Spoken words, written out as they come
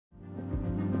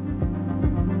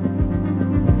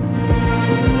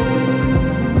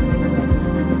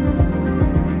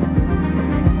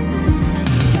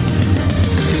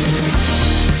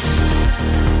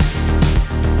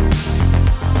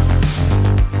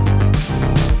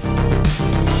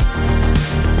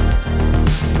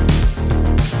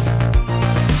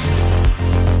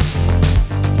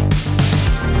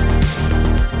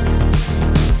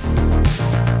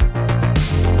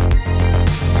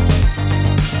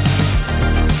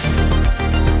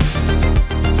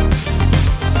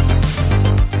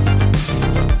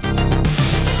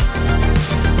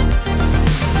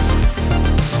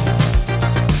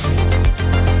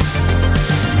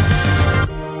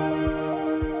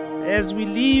as we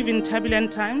live in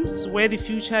turbulent times where the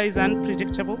future is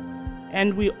unpredictable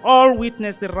and we all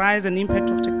witness the rise and impact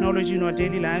of technology in our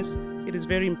daily lives, it is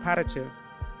very imperative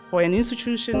for an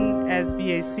institution as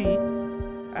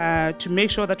BAC to make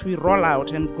sure that we roll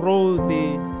out and grow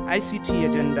the ICT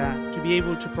agenda to be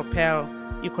able to propel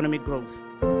economic growth.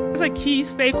 As a key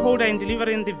stakeholder in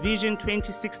delivering the Vision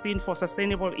 2016 for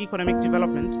Sustainable Economic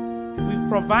Development, we've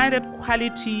provided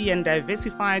quality and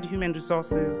diversified human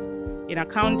resources in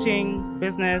accounting,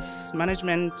 business,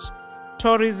 management,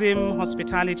 tourism,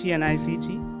 hospitality, and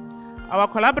ICT. Our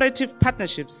collaborative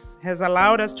partnerships has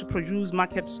allowed us to produce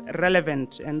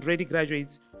market-relevant and ready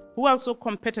graduates who are also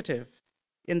competitive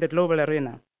in the global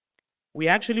arena. We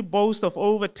actually boast of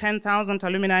over 10,000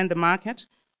 alumni in the market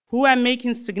who are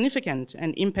making significant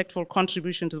and impactful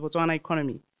contribution to the Botswana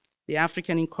economy, the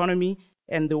African economy,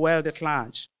 and the world at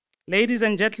large. Ladies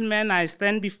and gentlemen, I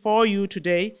stand before you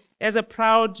today as a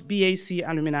proud BAC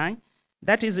alumni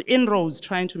that is inroads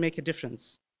trying to make a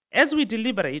difference. As we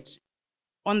deliberate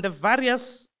on the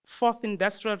various fourth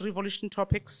industrial revolution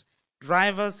topics,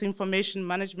 drivers, information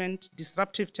management,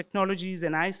 disruptive technologies,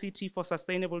 and ICT for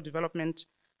sustainable development,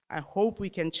 I hope we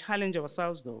can challenge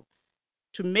ourselves, though,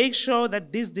 to make sure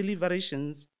that these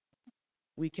deliberations,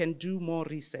 we can do more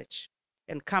research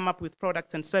and come up with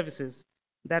products and services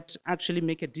that actually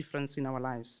make a difference in our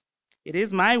lives. It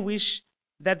is my wish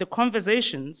that the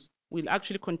conversations will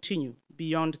actually continue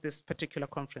beyond this particular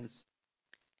conference.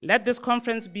 Let this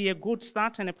conference be a good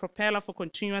start and a propeller for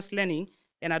continuous learning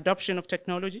and adoption of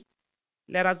technology.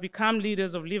 Let us become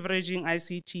leaders of leveraging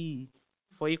ICT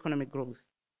for economic growth.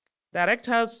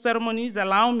 Directors' ceremonies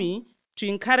allow me to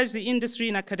encourage the industry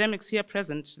and academics here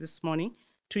present this morning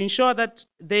to ensure that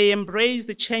they embrace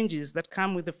the changes that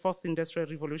come with the fourth industrial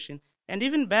revolution, and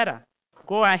even better,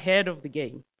 go ahead of the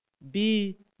game.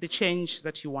 Be the change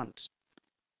that you want.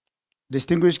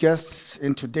 Distinguished guests,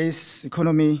 in today's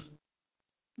economy,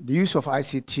 the use of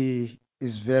ICT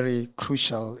is very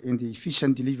crucial in the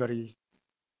efficient delivery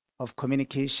of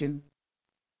communication,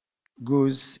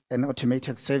 goods, and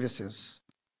automated services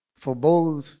for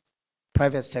both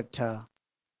private sector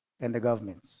and the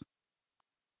governments.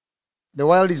 The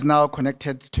world is now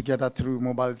connected together through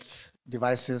mobile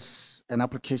devices and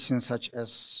applications such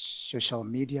as social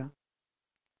media.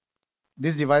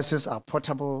 These devices are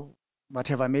portable but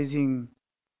have amazing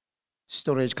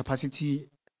storage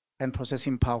capacity and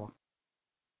processing power.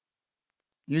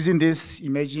 Using these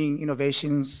emerging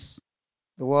innovations,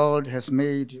 the world has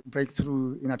made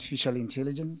breakthrough in artificial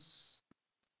intelligence,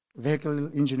 vehicle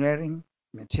engineering,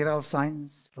 material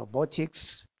science,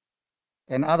 robotics,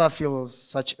 and other fields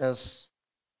such as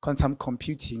quantum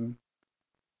computing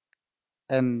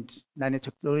and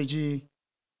nanotechnology,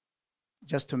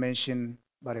 just to mention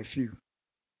but a few.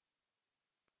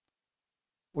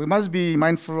 We must be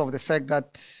mindful of the fact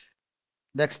that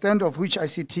the extent of which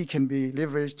ICT can be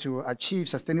leveraged to achieve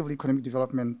sustainable economic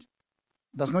development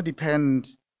does not depend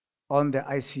on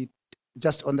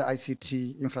just on the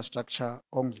ICT infrastructure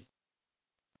only,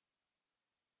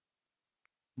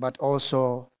 but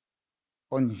also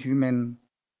on human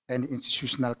and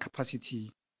institutional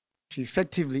capacity to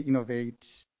effectively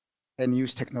innovate and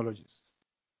use technologies.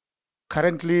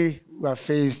 Currently, we are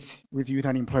faced with youth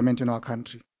unemployment in our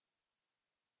country.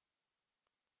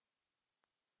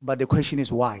 But the question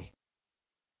is why?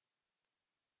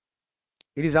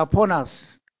 It is upon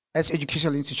us as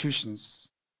educational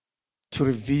institutions to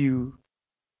review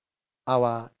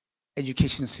our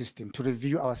education system, to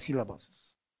review our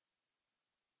syllabuses,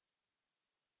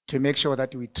 to make sure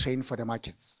that we train for the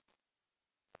markets.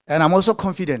 And I'm also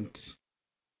confident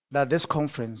that this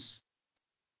conference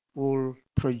will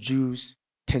produce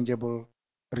tangible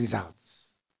results.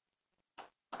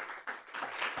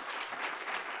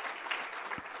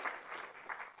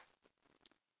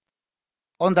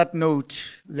 On that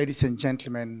note, ladies and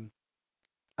gentlemen,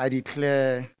 I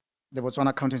declare the Botswana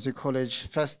Accountancy College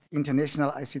first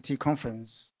International ICT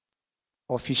Conference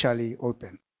officially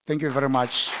open. Thank you very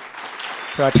much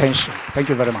for your attention. Thank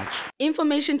you very much.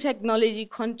 Information technology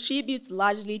contributes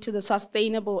largely to the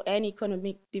sustainable and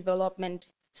economic development,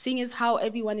 seeing as how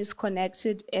everyone is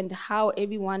connected and how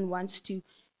everyone wants to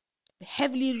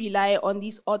heavily rely on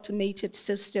these automated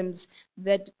systems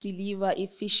that deliver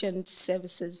efficient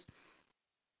services.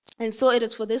 And so it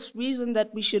is for this reason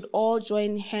that we should all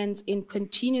join hands in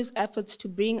continuous efforts to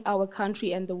bring our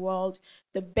country and the world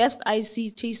the best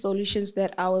ICT solutions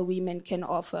that our women can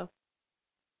offer.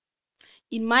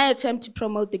 In my attempt to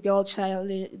promote the girl child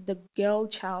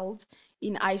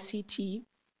in ICT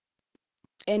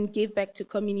and give back to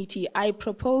community, I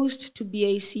proposed to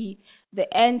BAC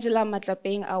the Angela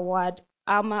Matlapeng Award,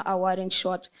 AMA Award in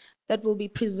short, that will be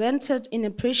presented in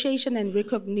appreciation and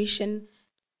recognition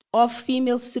of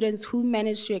female students who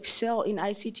managed to excel in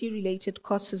ICT-related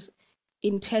courses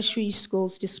in tertiary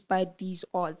schools despite these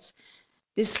odds.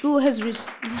 The school has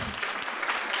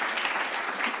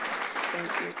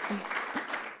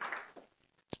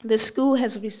The school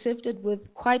has received it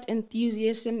with quite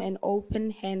enthusiasm and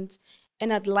open hands,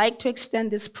 and I'd like to extend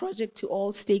this project to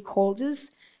all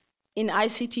stakeholders in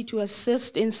ICT to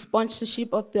assist in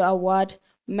sponsorship of the award,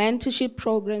 mentorship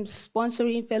programs,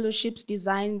 sponsoring fellowships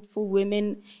designed for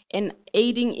women, and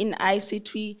aiding in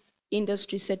ICT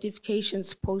industry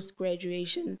certifications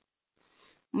post-graduation.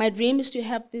 My dream is to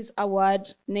have this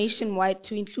award nationwide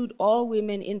to include all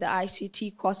women in the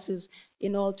ICT courses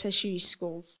in all tertiary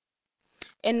schools.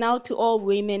 And now to all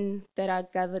women that are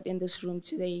gathered in this room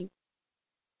today,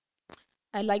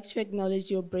 I'd like to acknowledge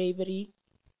your bravery,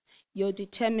 your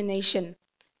determination.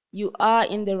 You are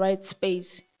in the right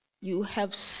space. You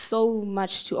have so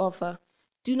much to offer.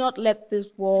 Do not let this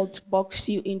world box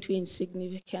you into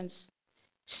insignificance.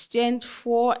 Stand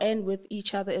for and with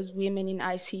each other as women in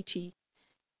ICT.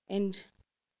 And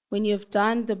when you have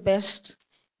done the best,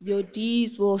 your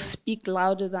deeds will speak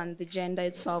louder than the gender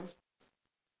itself.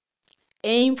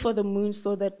 Aim for the moon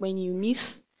so that when you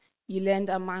miss, you land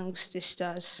amongst the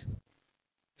stars.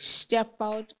 Step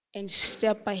out and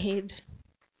step ahead.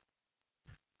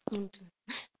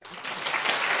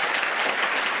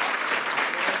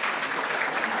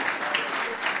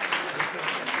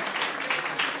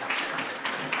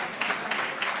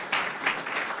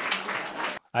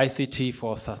 ICT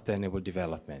for sustainable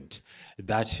development.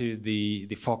 That is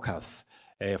the focus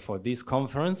for this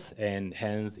conference, and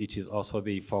hence it is also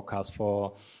the focus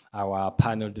for our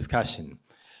panel discussion.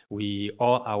 We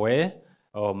all aware,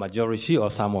 or majority or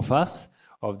some of us,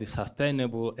 of the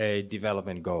Sustainable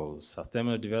Development Goals.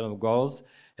 Sustainable Development Goals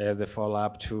as a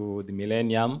follow-up to the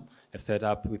Millennium set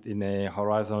up within a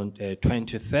Horizon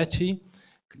 2030,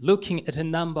 looking at a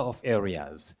number of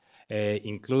areas.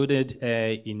 Included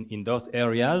in those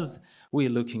areas, we're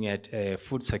looking at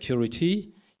food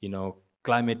security,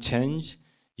 climate change,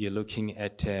 you're looking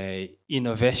at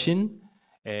innovation,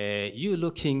 you're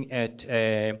looking at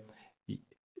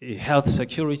health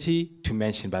security, to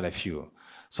mention but a few.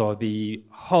 So the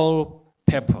whole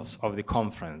purpose of the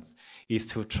conference is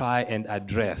to try and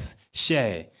address,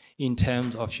 share in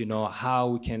terms of how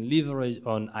we can leverage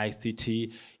on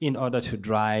ICT in order to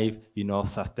drive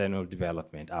sustainable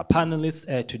development. Our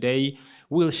panelists today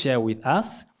will share with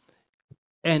us,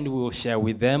 and we will share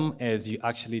with them as you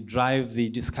actually drive the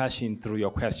discussion through your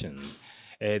questions.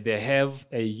 They have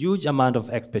a huge amount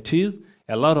of expertise,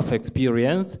 a lot of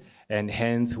experience, and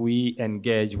hence we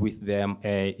engage with them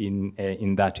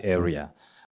in that area.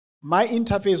 My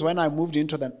interface when I moved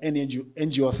into the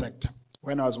NGO sector,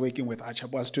 when I was working with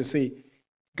ACHAP, was to say,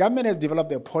 government has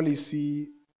developed a policy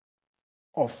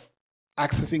of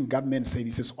accessing government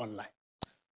services online.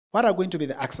 What are going to be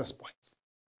the access points?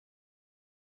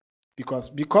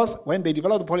 Because when they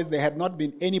developed the policy, there had not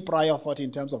been any prior thought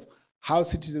in terms of how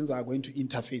citizens are going to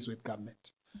interface with government.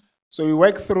 So we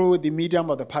work through the medium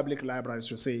of the public libraries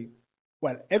to say,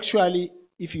 well, actually,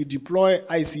 if you deploy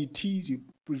ICTs, you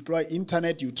deploy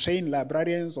internet, you train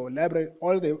librarians or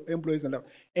all the employees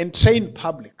and train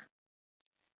public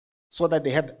so that they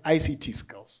have ICT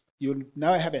skills. You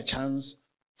now have a chance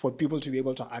for people to be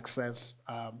able to access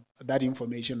that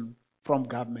information from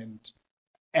government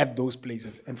at those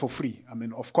places and for free. I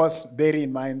mean, of course, bear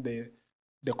in mind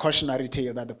the cautionary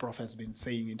tale that the Prof has been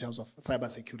saying in terms of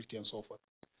cybersecurity and so forth.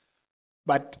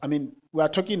 But I mean, we are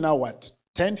talking now what,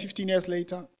 10, 15 years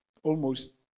later,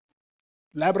 almost.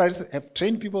 Libraries have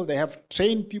trained people, they have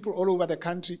trained people all over the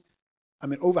country. I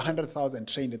mean, over 100,000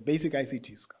 trained at basic ICT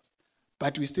skills.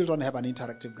 But we still don't have an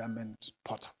interactive government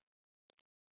portal.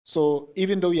 So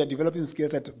even though we are developing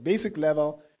skills at basic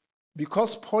level,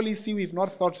 because policy, we've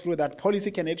not thought through that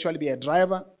policy can actually be a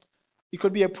driver. It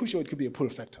could be a push or it could be a pull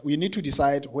factor. We need to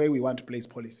decide where we want to place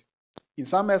policy. In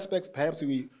some aspects, perhaps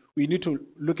we need to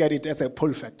look at it as a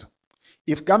pull factor.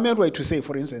 If government were to say,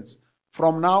 for instance,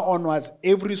 from now onwards,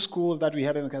 every school that we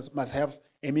have in the country must have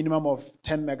a minimum of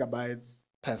 10 megabytes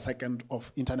per second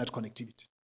of internet connectivity.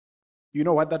 You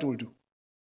know what that will do?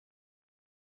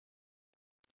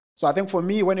 So I think for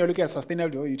me, when you look at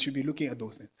sustainability, you should be looking at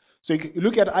those things. So you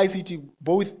look at ICT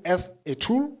both as a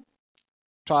tool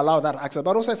to allow that access,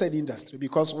 but also as an industry,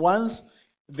 because once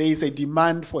there is a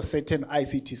demand for certain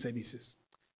ICT services,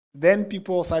 then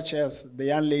people such as the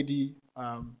young lady,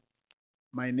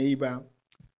 my neighbor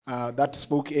that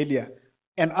spoke earlier,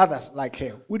 and others like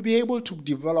her, would be able to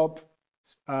develop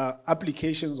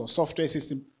applications or software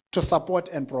systems to support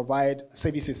and provide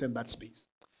services in that space.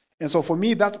 And so for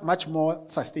me, that's much more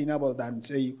sustainable than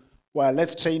say, well,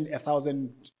 let's train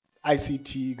 1,000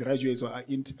 ICT graduates or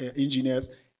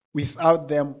engineers. Without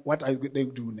them, what are they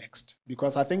do next?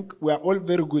 Because I think we are all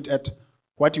very good at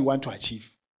what you want to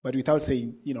achieve, but without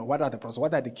saying, what are the process,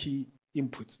 what are the key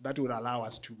inputs that will allow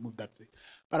us to move that way.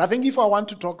 But I think if I want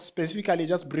to talk specifically,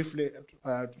 just briefly,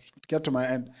 to get to my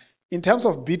end, in terms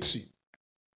of B3,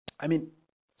 I mean,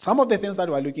 some of the things that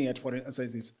we're looking at, for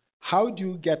instance, is how do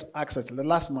you get access to the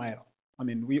last mile? I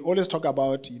mean, we always talk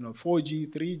about, 4G,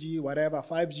 3G, whatever,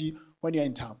 5G, when you're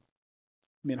in town.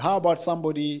 I mean, how about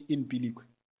somebody in Pilikwe?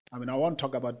 I mean, I won't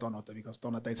talk about Tonota because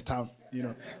Tonota is town,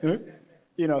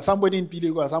 somebody in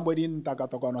Pilikwe or somebody in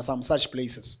Takatokan or some such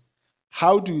places.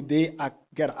 How do they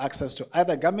get access to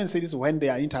either government services when they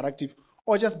are interactive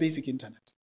or just basic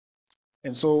internet?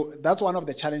 And so that's one of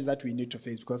the challenges that we need to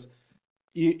face, because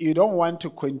you don't want to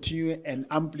continue and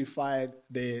amplify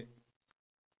the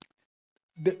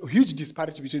huge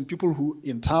disparity between people who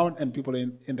in town and people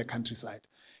in the countryside.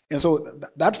 And so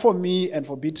that for me and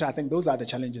for BITRA, I think those are the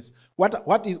challenges. What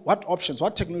options,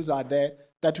 what technologies are there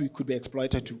that we could be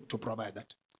exploited to provide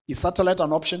that? Is satellite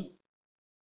an option?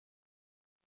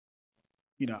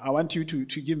 I want you to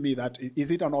give me that.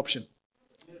 Is it an option?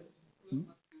 Hmm?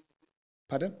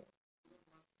 Pardon?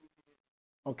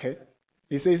 Okay.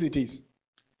 He says it is.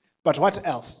 But what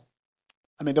else?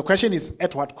 I mean, the question is,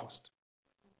 at what cost?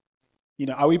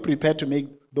 Are we prepared to make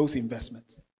those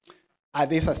investments? Are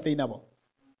they sustainable?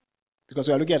 Because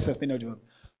we are looking at sustainable development.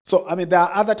 So, I mean, there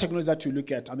are other technologies that you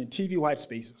look at. I mean, TV white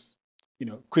spaces.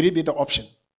 Could it be the option?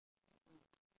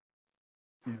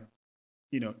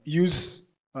 Use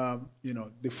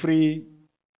the free,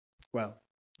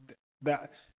 the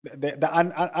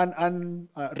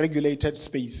unregulated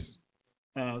space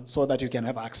so that you can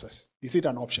have access. Is it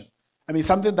an option? I mean,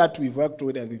 something that we've worked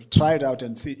with and we've tried out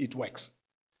and see it works.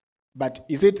 But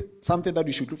is it something that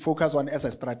we should focus on as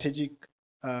a strategic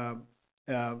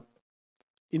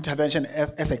intervention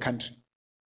as a country?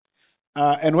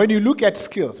 And when you look at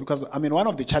skills, because I mean, one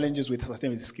of the challenges with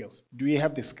sustainability is skills. Do we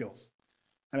have the skills?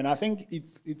 I mean, I think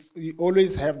you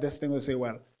always have this thing where you say,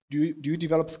 well, do you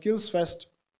develop skills first,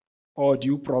 or do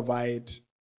you provide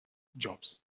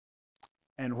jobs?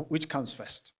 And which comes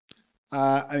first?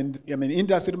 I mean,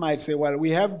 industry might say, well, we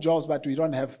have jobs, but we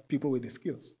don't have people with the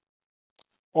skills.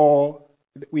 Or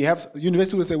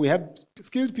university will say, we have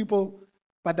skilled people,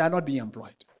 but they're not being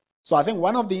employed. So I think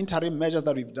one of the interim measures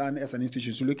that we've done as an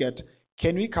institution is to look at,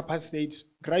 can we capacitate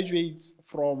graduates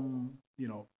from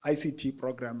ICT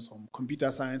programs, from computer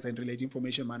science and related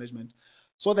information management,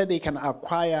 so that they can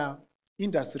acquire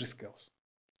industry skills,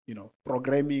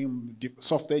 programming,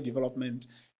 software development.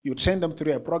 You train them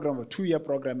through a program, a 2-year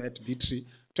program at V3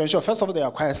 to ensure, first of all, they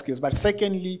acquire skills, but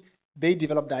secondly, they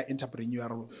develop their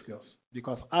entrepreneurial skills,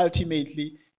 because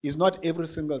ultimately, it's not every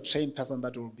single trained person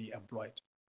that will be employed.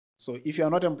 So if you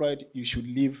are not employed, you should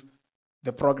leave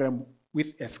the program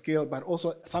with a skill, but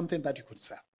also something that you could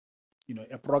sell.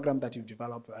 A program that you've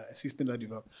developed, a system that you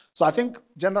developed. So I think,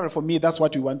 generally for me, that's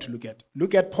what we want to look at.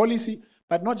 Look at policy,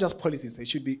 but not just policies.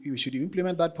 You should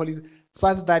implement that policy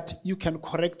such that you can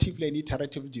correctively and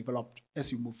iteratively develop as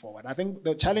you move forward. I think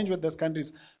the challenge with this country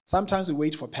is sometimes we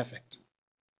wait for perfect.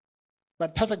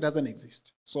 But perfect doesn't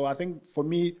exist. So I think for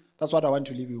me, that's what I want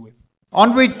to leave you with.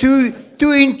 Aren't we too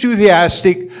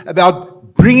enthusiastic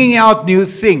about bringing out new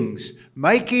things,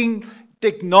 making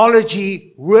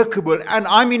technology workable? And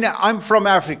I'm from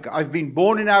Africa. I've been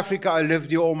born in Africa. I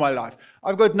lived here all my life.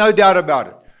 I've got no doubt about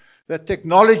it, that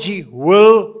technology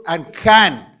will and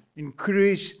can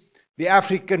increase the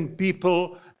African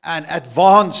people and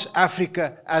advance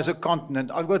Africa as a continent.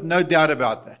 I've got no doubt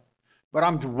about that. But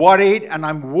I'm worried and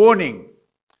I'm warning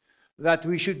that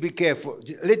we should be careful.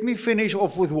 Let me finish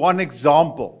off with one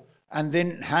example and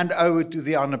then hand over to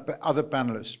the other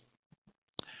panelists.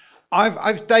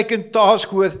 I've taken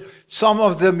task with some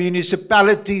of the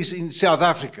municipalities in South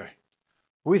Africa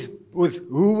who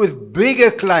with big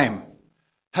acclaim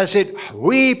has said,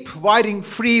 we're providing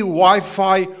free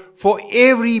Wi-Fi for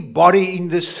everybody in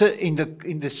the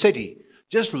city.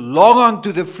 Just log on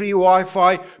to the free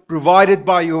Wi-Fi provided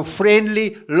by your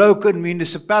friendly local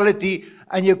municipality,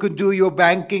 and you can do your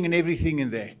banking and everything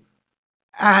in there.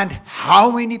 And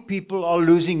how many people are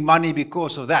losing money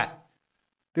because of that?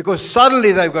 Because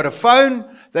suddenly they've got a phone,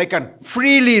 they can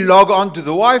freely log on to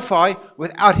the Wi-Fi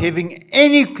without having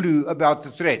any clue about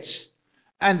the threats.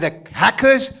 And the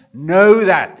hackers know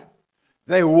that.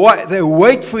 They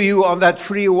wait for you on that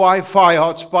free Wi-Fi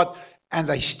hotspot and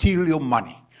they steal your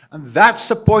money. And that's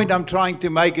the point I'm trying to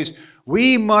make, is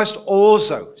we must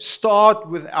also start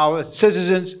with our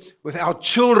citizens, with our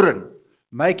children,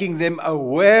 making them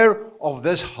aware of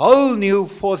this whole new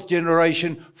fourth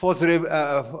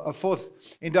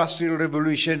industrial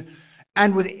revolution,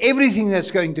 and with everything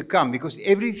that's going to come, because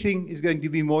everything is going to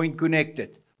be more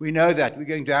connected. We know that. We're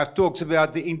going to have talks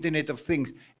about the Internet of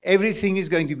Things. Everything is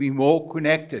going to be more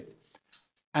connected.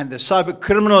 And the cyber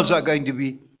criminals are going to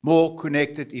be more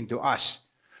connected into us.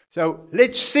 So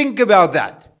let's think about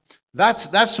that.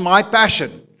 That's my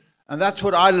passion. And that's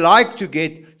what I like to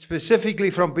get specifically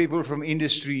from people from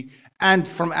industry and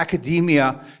from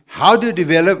academia. How do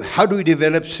we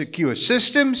develop secure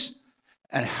systems?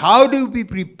 And how do we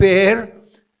prepare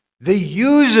the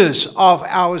users of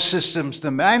our systems,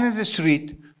 the man in the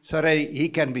street, so that he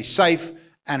can be safe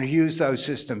and use those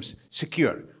systems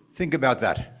secure? Think about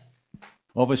that.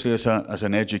 Obviously, as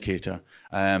an educator,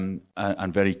 I'm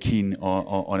very keen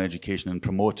on education and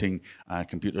promoting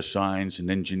computer science and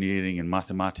engineering and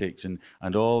mathematics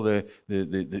and all the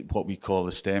what we call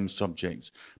the STEM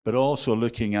subjects, but also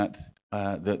looking at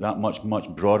that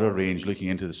much broader range, looking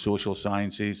into the social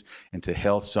sciences, into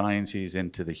health sciences,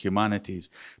 into the humanities,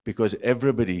 because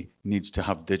everybody needs to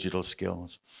have digital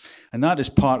skills. And that is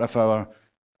part of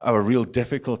our real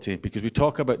difficulty, because we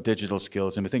talk about digital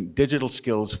skills and we think digital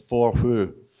skills for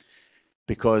who?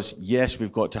 Because yes,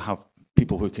 we've got to have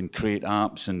people who can create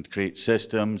apps and create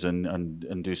systems and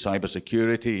do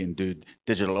cybersecurity and do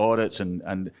digital audits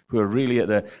and who are really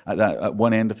at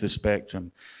one end of the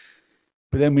spectrum.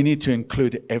 But then we need to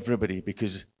include everybody,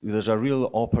 because there's a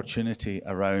real opportunity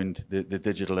around the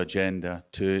digital agenda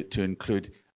to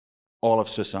include all of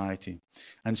society.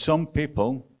 And some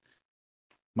people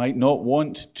might not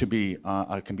want to be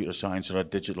a computer science or a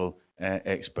digital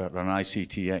expert or an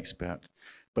ICT expert,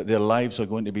 but their lives are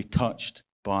going to be touched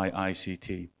by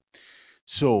ICT.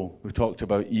 So we've talked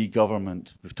about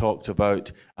e-government, we've talked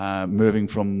about moving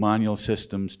from manual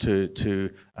systems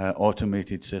to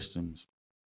automated systems.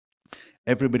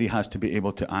 Everybody has to be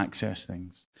able to access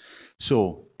things.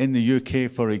 So in the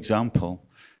UK, for example,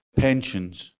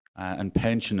 pensions and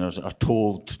pensioners are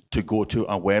told to go to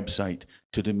a website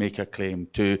to make a claim,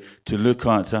 to look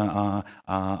at an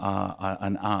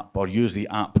app or use the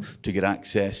app to get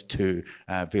access to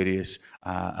various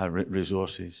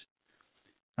resources.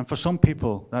 And for some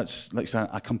people, that's like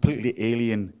a completely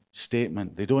alien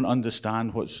statement. They don't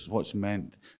understand what's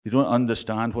meant. They don't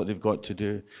understand what they've got to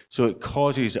do. So it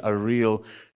causes a real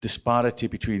disparity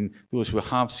between those who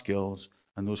have skills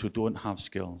and those who don't have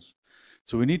skills.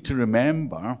 So we need to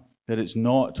remember that it's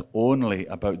not only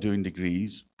about doing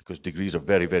degrees, because degrees are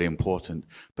very, very important,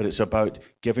 but it's about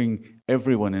giving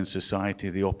everyone in society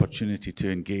the opportunity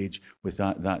to engage with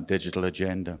that digital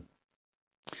agenda.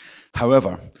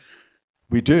 However,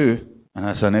 we do, and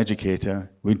as an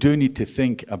educator, we do need to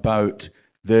think about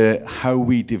how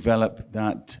we develop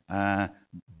that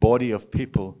body of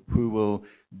people who will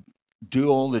do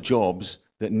all the jobs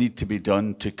that need to be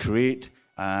done to create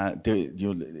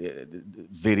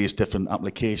various different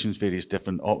applications, various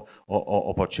different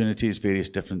opportunities, various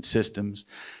different systems,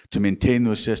 to maintain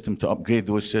those systems, to upgrade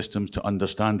those systems, to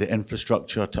understand the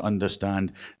infrastructure, to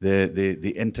understand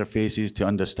the interfaces, to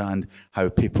understand how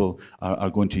people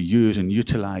are going to use and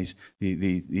utilize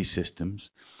these systems.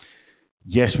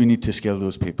 Yes, we need to skill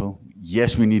those people.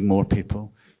 Yes, we need more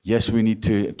people. Yes, we need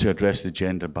to address the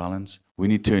gender balance. We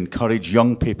need to encourage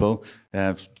young people.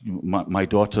 My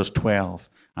daughter's 12.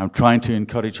 I'm trying to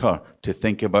encourage her to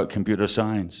think about computer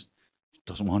science. She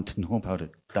doesn't want to know about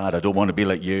it. Dad, I don't want to be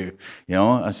like you. You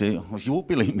know, I say, well, you won't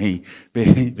be like me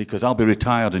because I'll be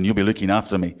retired and you'll be looking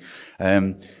after me.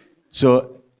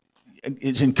 So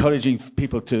it's encouraging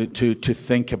people to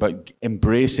think about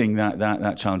embracing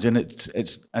that challenge,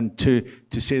 and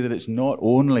to say that it's not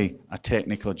only a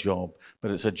technical job,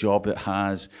 but it's a job that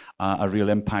has a real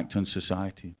impact on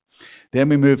society. Then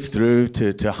we move through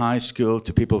to high school,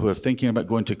 to people who are thinking about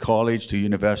going to college, to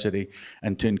university,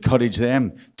 and to encourage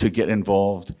them to get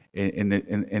involved in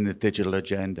the digital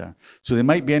agenda. So they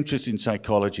might be interested in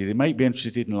psychology, they might be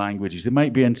interested in languages, they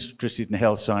might be interested in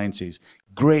health sciences.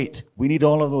 Great, we need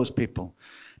all of those people,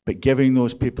 but giving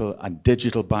those people a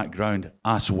digital background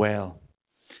as well.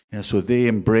 You know, so they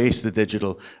embrace the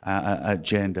digital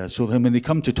agenda. So then when they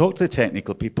come to talk to the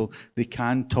technical people, they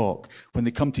can talk. When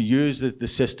they come to use the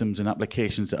systems and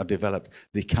applications that are developed,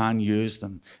 they can use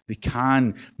them. They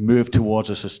can move towards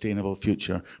a sustainable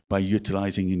future by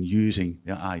utilizing and using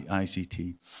the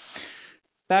ICT.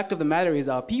 Fact of the matter is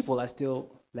our people are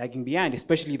still lagging behind,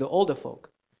 especially the older folk.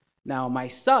 Now, my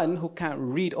son, who can't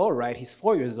read or write, he's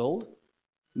 4 years old,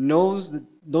 knows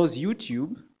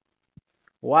YouTube,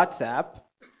 WhatsApp,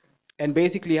 and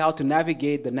basically how to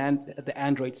navigate the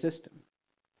Android system.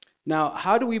 Now,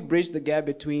 how do we bridge the gap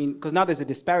between, because now there's a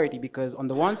disparity, because on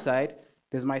the one side,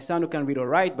 There's my son who can read or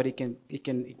write, but he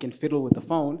can fiddle with the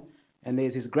phone. And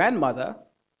there's his grandmother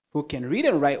who can read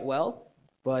and write well,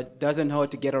 but doesn't know how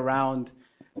to get around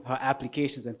her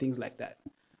applications and things like that.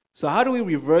 So how do we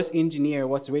reverse engineer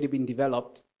what's already been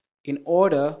developed in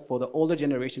order for the older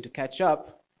generation to catch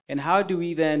up? And how do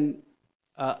we then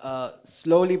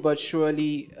slowly but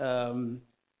surely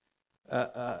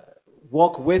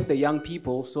walk with the young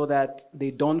people so that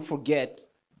they don't forget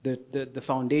the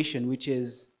foundation, which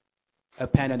is a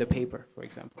pen and a paper, for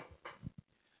example?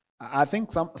 I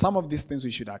think some of these things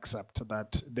we should accept,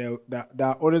 that there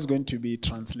are always going to be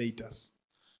translators.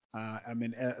 I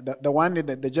mean,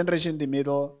 the generation in the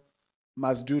middle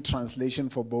must do translation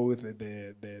for both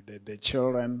the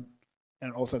children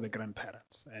and also the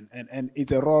grandparents. And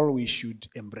it's a role we should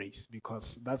embrace,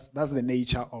 because that's the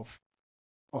nature of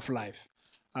life.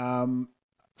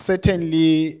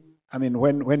 Certainly, I mean,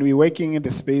 when we're working in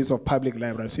the space of public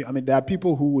libraries, I mean, there are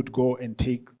people who would go and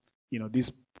take,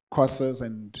 these courses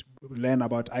and learn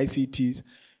about ICTs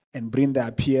and bring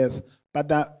their peers, but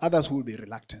there are others who will be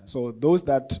reluctant. So those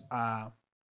that are,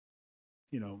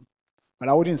 but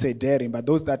I wouldn't say daring, but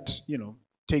those that,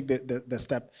 take the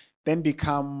step, then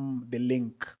become the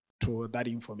link to that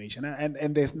information.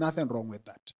 And there's nothing wrong with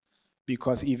that,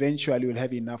 because eventually you'll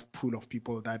have enough pool of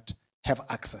people that have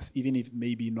access, even if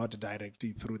maybe not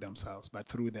directly through themselves, but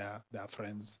through their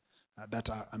friends that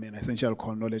are, essentially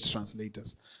called knowledge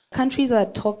translators. Countries are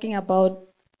talking about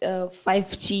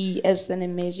 5G as an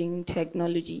emerging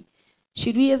technology.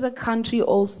 Should we as a country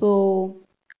also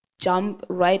jump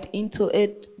right into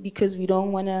it because we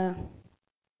don't want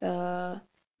to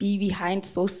be behind,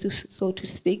 so to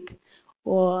speak?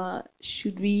 Or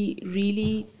should we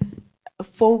really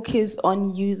focus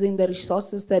on using the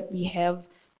resources that we have,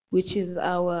 which is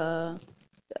our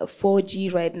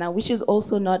 4G right now, which is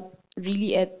also not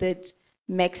really at that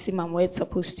maximum where it's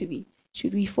supposed to be?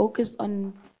 Should we focus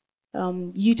on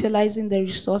utilizing the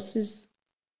resources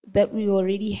that we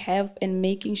already have and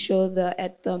making sure they're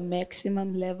at the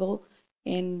maximum level,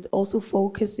 and also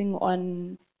focusing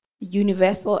on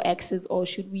universal access? Or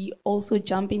should we also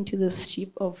jump into the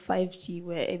ship of 5G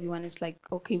where everyone is like,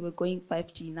 okay, we're going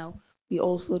 5G now, we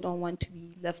also don't want to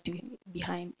be left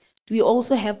behind? Do we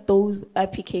also have those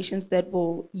applications that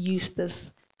will use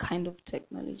this kind of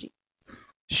technology?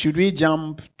 Should we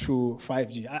jump to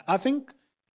 5G? I think,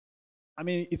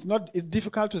 it's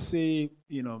difficult to say,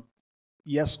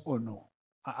 yes or no.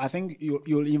 I think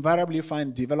you'll invariably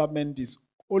find development is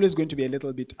always going to be a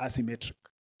little bit asymmetric.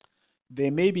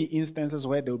 There may be instances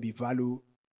where there will be value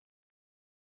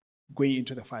going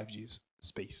into the 5G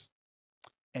space,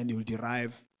 and you'll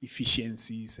derive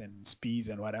efficiencies and speeds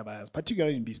and whatever else,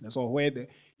 particularly in business, or where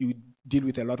you deal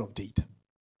with a lot of data.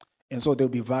 And so there'll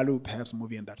be value perhaps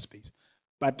moving in that space.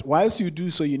 But whilst you do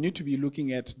so, you need to be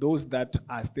looking at those that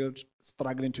are still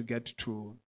struggling to get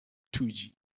to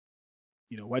 2G.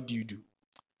 What do you do?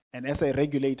 And as a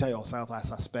regulator yourself, I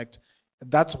suspect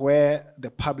that's where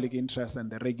the public interest and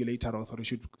the regulator authority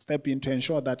should step in to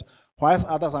ensure that whilst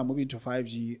others are moving to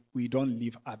 5G, we don't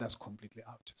leave others completely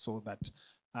out. So that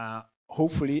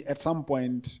hopefully at some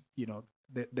point,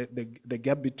 the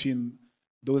gap between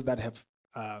those that have,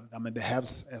 the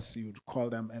haves, as you'd call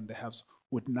them, and the haves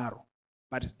would narrow.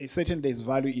 But certainly there's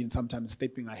value in sometimes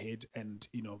stepping ahead and,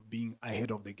 being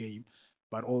ahead of the game,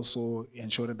 but also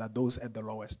ensuring that those at the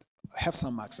lowest have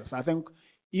some access. I think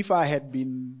if I had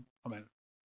been,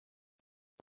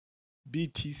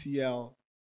 BTCL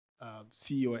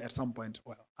CEO at some point,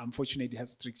 well, unfortunately it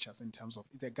has strictures in terms of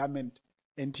it's a government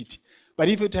entity. But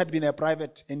if it had been a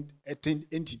private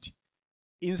entity,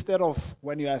 instead of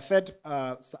when you are a third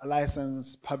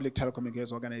licensed public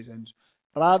telecommunications organization,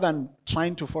 rather than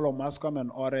trying to follow Mascom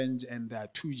and Orange and their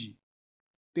 2G,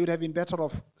 they would have been better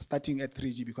off starting at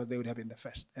 3G because they would have been the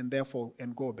first, and therefore,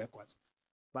 and go backwards.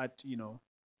 But,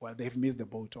 they've missed the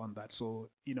boat on that. So,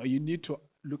 you need to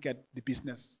look at the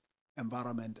business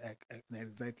environment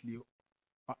exactly.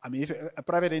 If a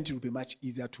private entity would be much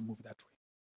easier to move that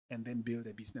way and then build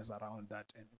a business around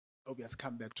that and obviously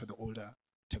come back to the older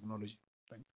technology.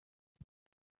 Thank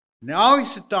you. Now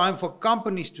is the time for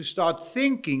companies to start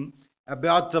thinking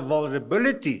about the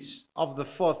vulnerabilities of the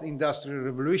fourth industrial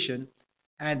revolution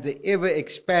and the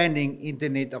ever-expanding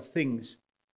Internet of Things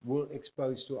will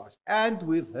expose to us. And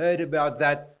we've heard about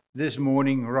that this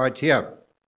morning right here.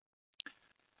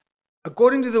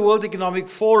 According to the World Economic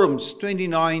Forum's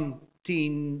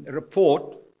 2019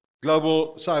 report,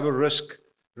 Global Cyber Risk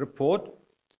Report,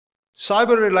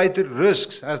 cyber-related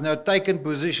risks has now taken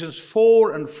positions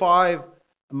 4 and 5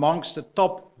 amongst the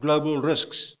top global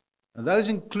risks. And those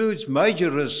includes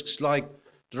major risks like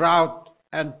drought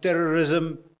and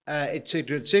terrorism,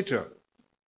 etc., etc.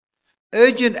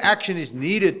 Urgent action is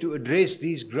needed to address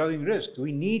these growing risks.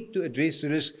 We need to address the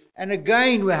risks, and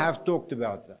again, we have talked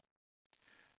about that.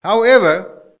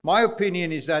 However, my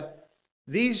opinion is that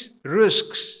these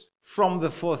risks from the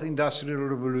fourth industrial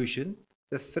revolution,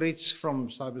 the threats from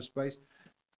cyberspace,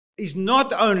 is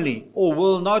not only or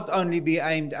will not only be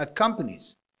aimed at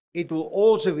companies, it will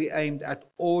also be aimed at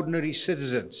ordinary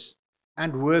citizens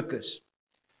and workers.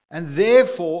 And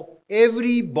therefore,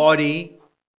 everybody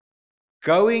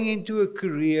going into a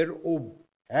career or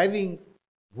having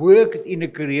worked in a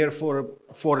career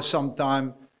for some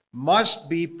time must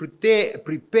be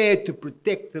prepared to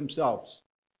protect themselves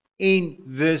in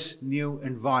this new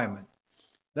environment.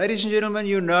 Ladies and gentlemen,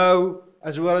 you know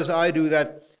as well as I do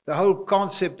that the whole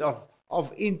concept of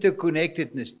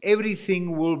interconnectedness,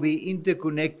 everything will be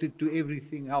interconnected to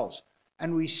everything else.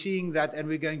 And we're seeing that, and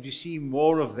we're going to see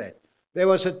more of that. There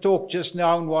was a talk just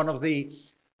now in one of the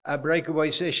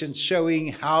breakaway sessions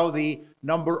showing how the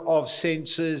number of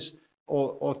sensors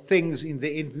or things in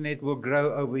the internet will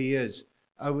grow over years,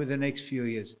 over the next few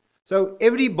years. So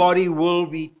everybody will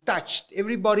be touched.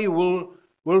 Everybody will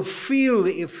feel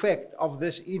the effect of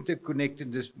this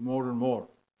interconnectedness more and more.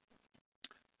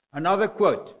 Another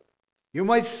quote: you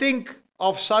might think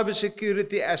of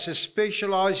cybersecurity as a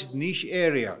specialized niche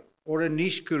area or a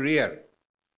niche career,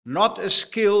 not a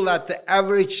skill that the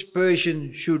average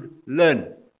person should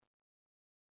learn.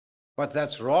 But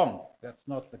that's wrong. That's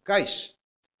not the case.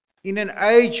 In an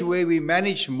age where we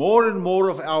manage more and more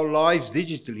of our lives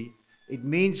digitally, it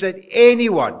means that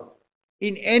anyone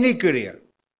in any career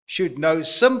should know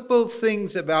simple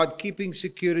things about keeping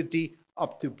security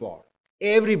up to par.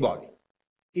 Everybody,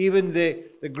 even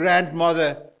the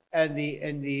grandmother and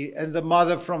the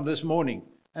mother from this morning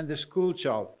and the school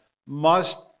child,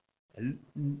 must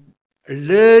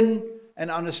learn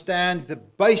and understand the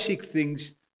basic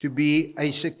things to be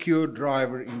a secure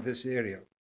driver in this area.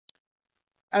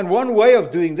 And one way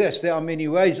of doing this, there are many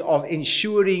ways of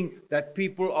ensuring that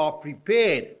people are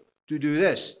prepared to do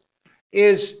this,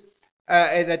 is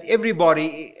that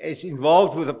everybody is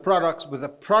involved with the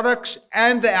products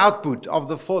and the output of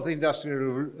the fourth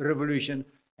industrial revolution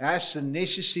has the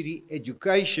necessary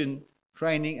education,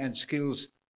 training and skills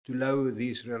to lower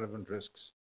these relevant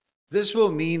risks. This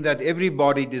will mean that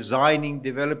everybody designing,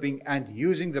 developing and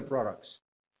using the products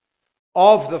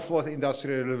of the fourth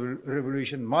industrial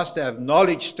revolution must have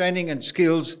knowledge, training and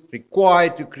skills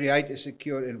required to create a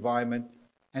secure environment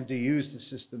and to use the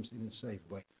systems in a safe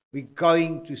way. We're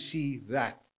going to see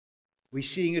that. We're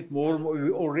seeing it more and more.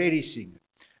 We're already seeing it.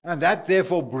 And that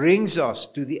therefore brings us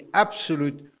to the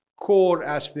absolute core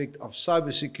aspect of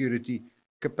cybersecurity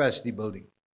capacity building.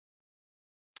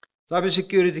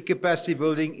 Cybersecurity capacity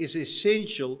building is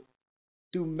essential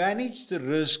to manage the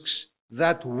risks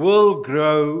that will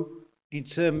grow in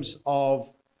terms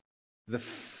of the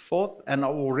fourth, and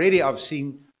already I've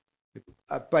seen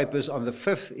papers on the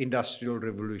fifth industrial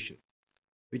revolution.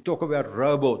 We talk about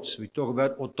robots, we talk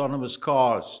about autonomous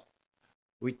cars,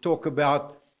 we talk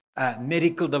about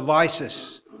medical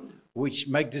devices which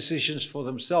make decisions for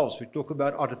themselves, we talk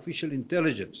about artificial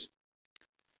intelligence.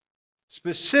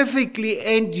 Specifically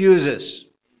end users,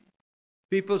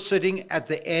 people sitting at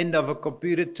the end of a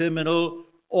computer terminal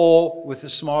or with a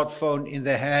smartphone in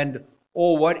their hand,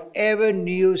 or whatever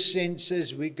new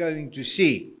sensors we're going to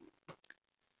see,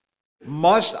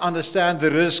 must understand the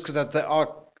risks that they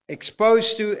are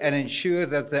exposed to and ensure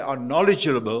that they are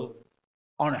knowledgeable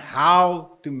on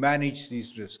how to manage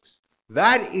these risks.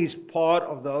 That is part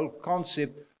of the whole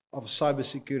concept of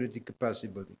cybersecurity capacity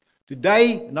building.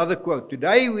 Today, another quote,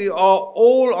 today we are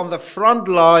all on the front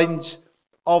lines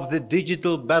of the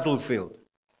digital battlefield.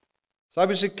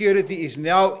 Cybersecurity is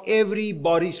now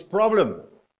everybody's problem,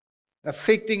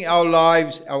 affecting our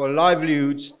lives, our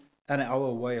livelihoods, and our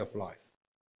way of life.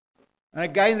 And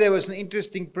again, there was an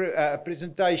interesting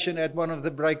presentation at one of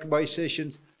the breakaway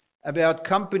sessions about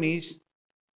companies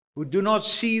who do not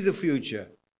see the future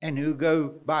and who go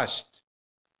bust.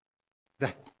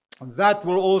 That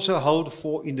will also hold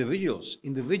for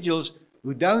individuals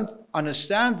who don't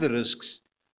understand the risks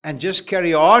and just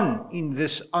carry on in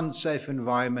this unsafe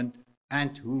environment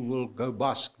and who will go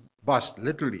bust,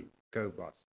 literally go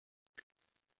bust.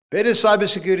 Better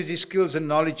cybersecurity skills and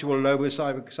knowledge will lower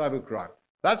cybercrime.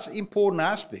 That's an important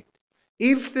aspect.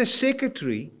 If the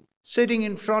secretary sitting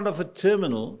in front of a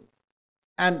terminal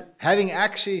and having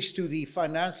access to the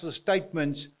financial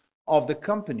statements of the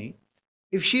company,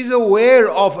 if she's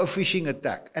aware of a phishing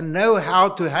attack and know how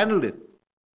to handle it,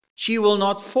 she will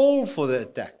not fall for the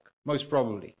attack, most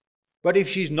probably. But if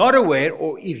she's not aware,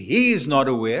 or if he is not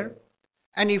aware,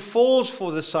 and he falls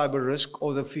for the cyber risk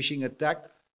or the phishing attack,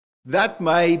 that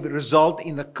may result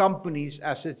in the company's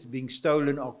assets being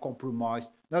stolen or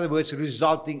compromised. In other words,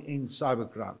 resulting in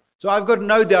cybercrime. So I've got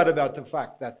no doubt about the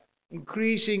fact that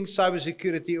increasing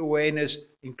cybersecurity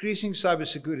awareness, increasing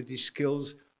cybersecurity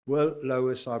skills will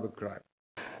lower cybercrime.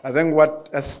 I think what,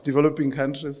 as developing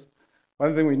countries,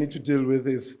 one thing we need to deal with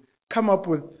is come up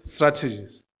with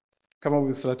strategies. Come up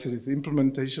with strategies,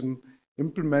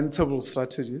 implementable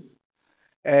strategies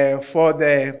for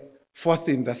the fourth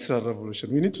industrial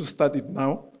revolution. We need to start it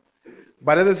now,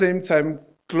 but at the same time,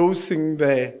 closing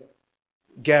the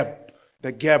gap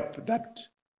that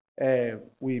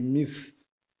we missed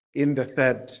in the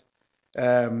third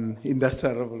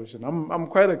industrial revolution. I'm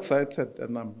quite excited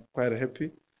and I'm quite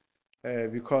happy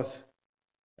because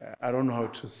I don't know how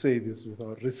to say this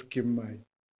without risking my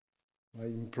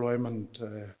employment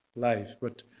life,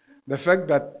 but the fact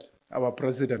that our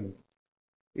president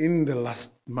in the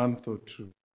last month or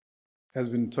two has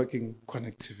been talking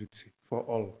connectivity for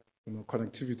all,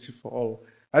 connectivity for all,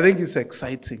 I think it's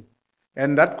exciting.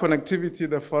 And that connectivity,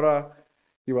 the fora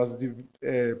he was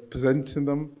presenting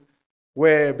them,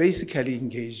 were basically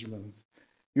engagements.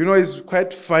 It's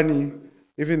quite funny,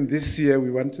 even this year we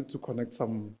wanted to connect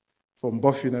some, from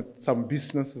Bofinet, some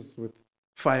businesses with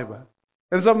fiber.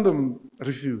 And some of them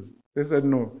refused. They said,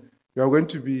 no, you are going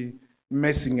to be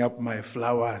messing up my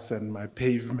flowers and my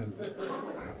pavement.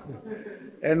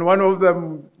 And one of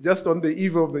them, just on the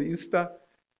eve of the Easter,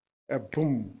 a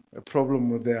problem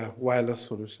with their wireless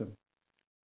solution.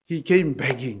 He came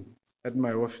begging at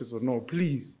my office, no,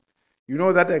 please,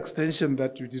 that extension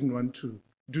that you didn't want to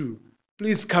do,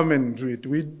 please come and do it.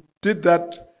 We did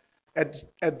that at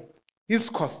his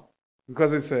cost,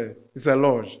 because it's a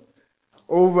lodge.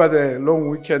 Over the long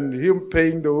weekend, him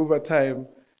paying the overtime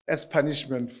as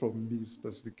punishment from me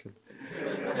specifically.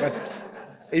 But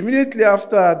immediately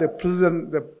after the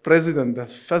president, the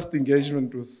first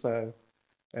engagement was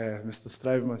Mr.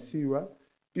 Strive Masiwa,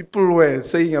 people were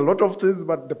saying a lot of things,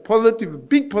 but the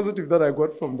big positive that I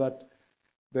got from that,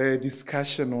 the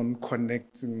discussion on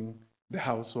connecting the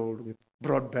household with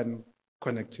broadband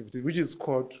connectivity, which is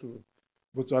core to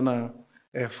Botswana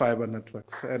fiber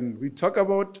networks. And we talk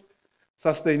about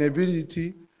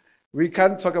sustainability. We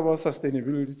can't talk about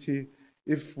sustainability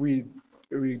if we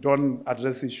don't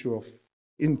address the issue of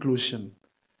inclusion.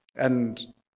 And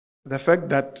the fact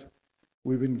that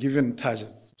we've been given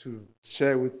targets to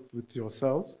share with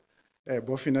yourselves.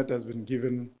 Bofinet has been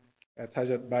given a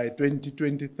target by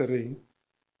 2023,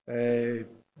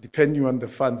 depending on the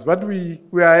funds. But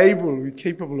we're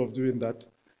capable of doing that,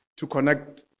 to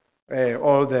connect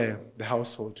all the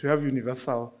household, to have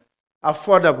universal,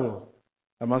 affordable,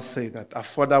 I must say that,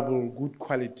 affordable, good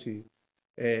quality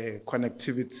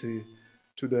connectivity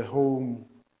to the home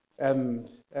and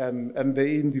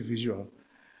the individual.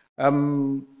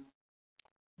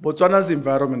 Botswana's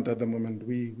environment at the moment,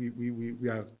 we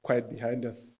are quite behind,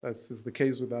 as is the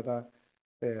case with other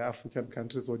African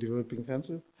countries or developing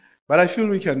countries. But I feel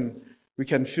we can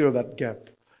fill that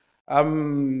gap.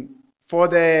 For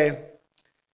the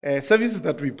services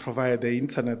that we provide, the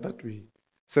internet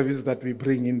services that we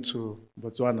bring into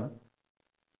Botswana,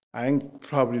 I think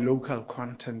probably local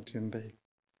content in there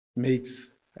makes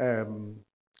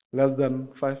less than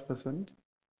 5%.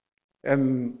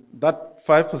 And that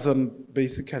 5%,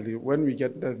 basically, when we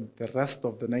get the rest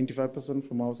of the 95%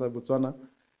 from outside Botswana,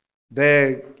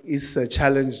 there is a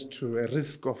challenge to a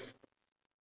risk of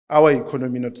our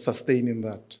economy not sustaining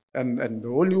that. And the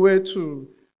only way to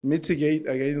mitigate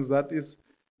against that is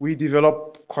we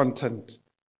develop content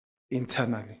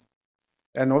internally.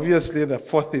 And obviously, the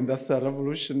fourth industrial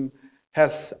revolution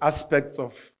has aspects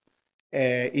of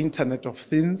Internet of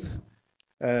Things,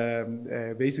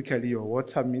 basically your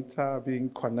water meter being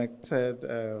connected,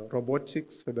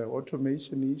 robotics, the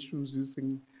automation issues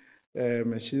using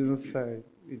machines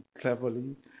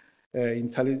cleverly,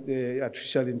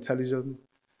 artificial intelligence.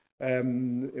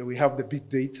 We have the big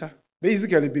data,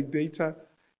 basically big data.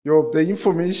 The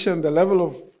information, the level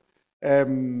of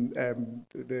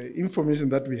the information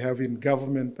that we have in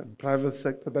government and private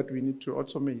sector that we need to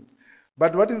automate.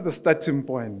 But what is the starting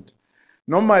point?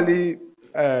 Normally,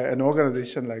 an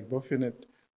organization like Bofinet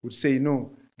would say,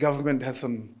 no, government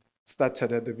hasn't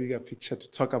started at the bigger picture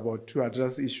to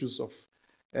address issues of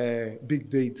big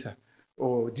data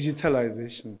or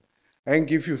digitalization. I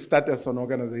think if you start as an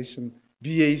organization,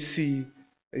 BAC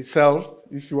itself,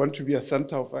 if you want to be a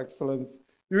center of excellence,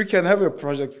 you can have a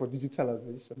project for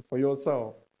digitalization for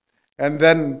yourself. And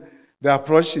then the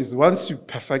approach is, once you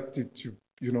perfect it,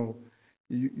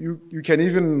 you can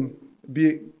even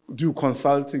do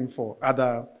consulting for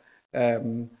other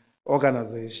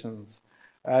organizations.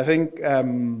 I think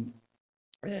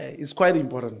it's quite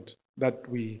important that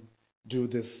we do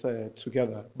this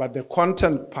together. But the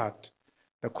content part,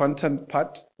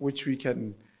 which we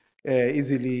can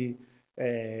easily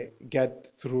get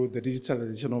through the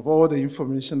digitalization of all the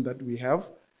information that we have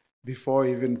before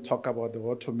we even talk about the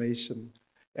automation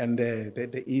and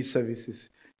the e-services,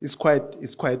 is quite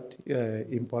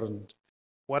important.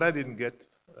 What I didn't get,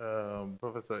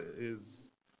 Professor,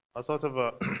 is a sort of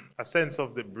a sense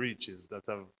of the breaches that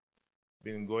have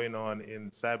been going on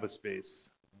in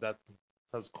cyberspace that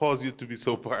has caused you to be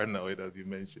so paranoid, as you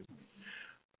mentioned.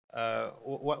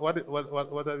 What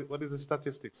is the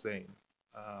statistics saying?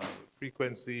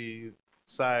 Frequency,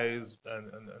 size,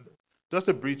 and just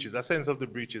the breaches, a sense of the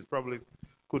breaches probably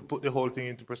could put the whole thing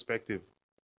into perspective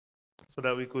so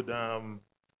that we could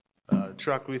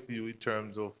track with you in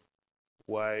terms of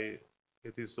why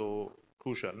it is so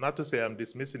crucial. Not to say I'm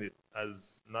dismissing it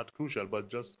as not crucial, but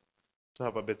just to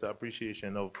have a better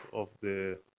appreciation of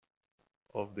the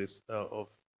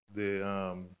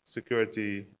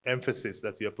security emphasis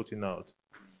that you're putting out.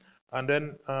 And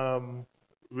then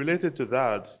related to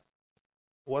that,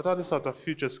 what are the sort of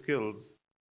future skills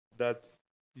that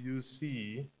you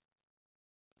see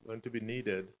going to be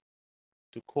needed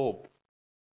to cope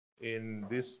in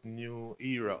this new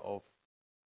era of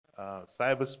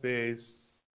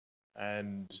cyberspace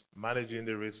and managing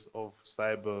the risks of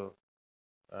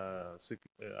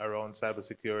around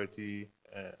cybersecurity,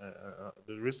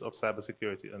 the risk of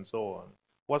cybersecurity and so on?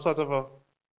 What sort of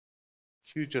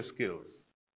future skills?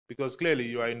 Because clearly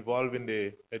you are involved in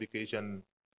the education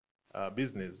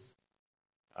business,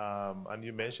 and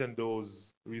you mentioned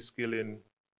those reskilling,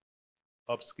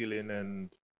 upskilling,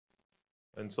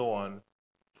 and so on.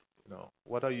 You know,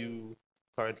 what are you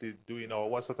currently doing, or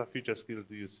what sort of future skills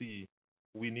do you see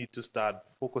we need to start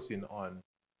focusing on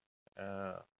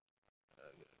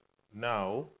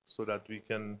now, so that we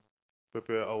can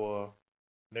prepare our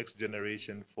next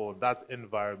generation for that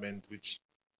environment which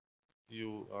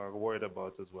you are worried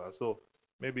about as well? So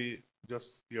maybe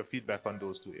just your feedback on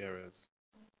those two areas.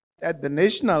 At the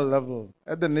national level,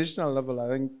 I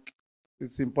think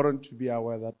it's important to be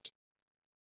aware that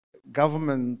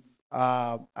governments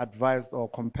are advised or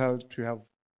compelled to have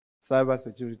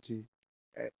cybersecurity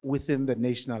within the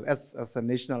national, as a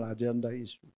national agenda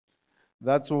issue.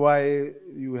 That's why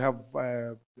you have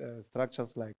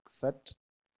structures like SET,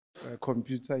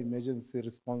 Computer Emergency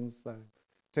Response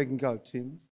Technical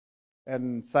Teams,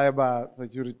 and cyber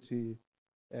security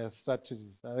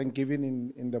strategies. I think even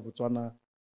in the Botswana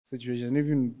situation,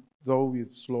 even though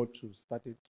we're slow to start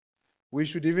it, we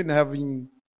should even having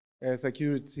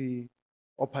security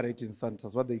operating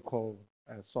centers, what they call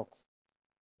SOCs,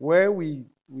 where we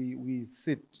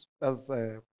sit as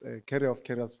a carrier of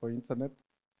carriers for internet.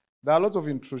 There are lots of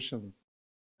intrusions,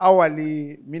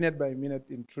 hourly, minute by minute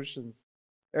intrusions,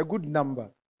 a good number.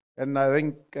 And I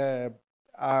think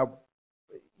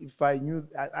if I knew,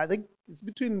 I think it's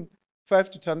between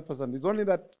 5 to 10%. It's only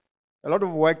that a lot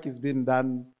of work is being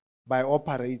done by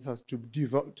operators to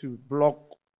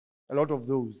block a lot of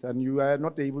those, and you are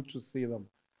not able to see them.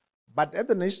 But at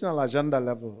the national agenda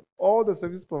level, all the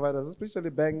service providers, especially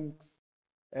banks,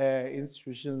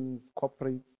 institutions,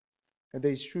 corporates,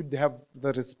 they should have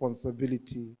the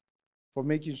responsibility for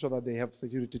making sure that they have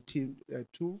security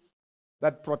tools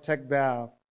that protect their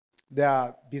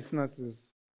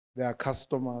businesses, their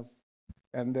customers,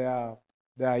 and their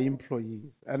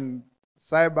employees. And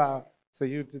cyber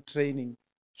security training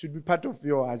should be part of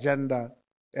your agenda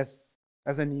as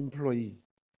an employee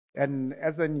and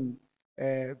as an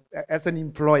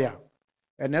employer.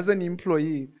 And as an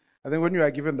employee, I think when you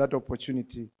are given that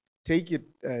opportunity, take it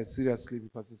seriously,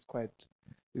 because it's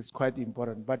quite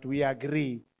important. But we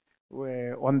agree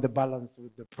on the balance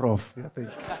with the prof, I think.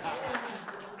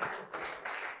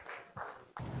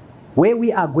 Where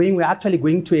we are going, we're actually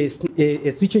going to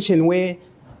a situation where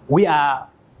we are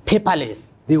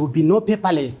paperless. There will be no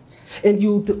paperless. And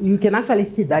you can actually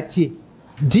see that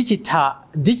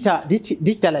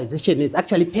digitalization is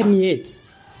actually permeates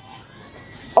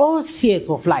all spheres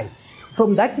of life.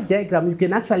 From that diagram, you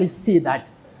can actually see that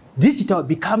digital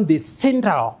become the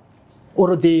central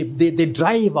or the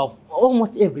drive of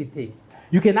almost everything.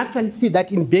 You can actually see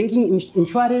that in banking, in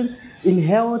insurance, in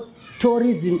health,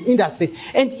 tourism, industry,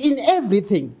 and in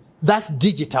everything that's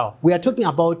digital. We are talking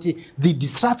about the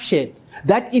disruption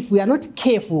that if we are not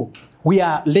careful,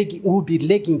 we'll be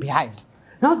lagging behind.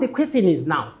 Now the question is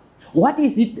now, what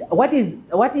is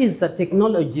the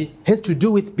technology has to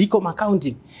do with BCom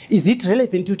accounting? Is it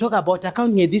relevant to talk about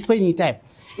accounting at this point in time?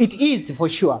 It is for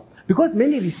sure, because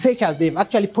many researchers, they've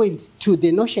actually pointed to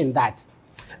the notion that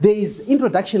There is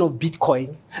introduction of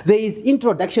Bitcoin. There is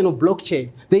introduction of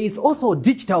blockchain. There is also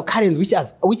digital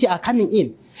currencies which are coming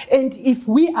in. And if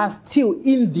we are still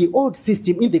in the old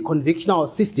system, in the conventional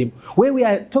system, where we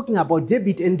are talking about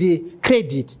debit and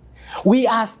credit, we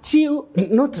are still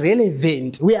not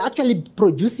relevant. We are actually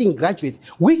producing graduates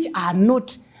which are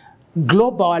not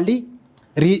globally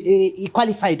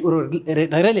qualified or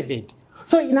relevant.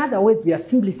 So in other words, we are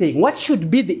simply saying, what should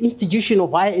be the institution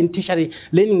of higher and tertiary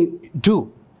learning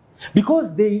do?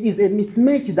 Because there is a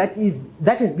mismatch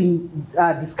that has been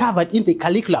discovered in the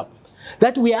curriculum,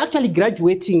 that we are actually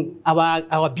graduating our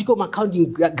BCom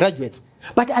accounting graduates,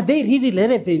 but are they really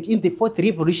relevant in the fourth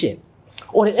revolution?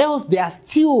 Or else there are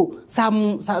still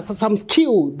some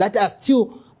skills that are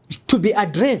still to be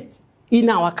addressed in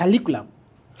our curriculum.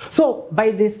 So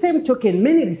by the same token,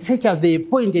 many researchers, they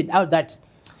pointed out that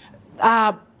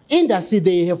industry,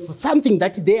 they have something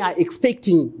that they are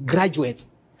expecting graduates.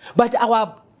 But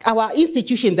our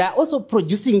institution, they are also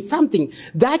producing something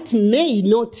that may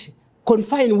not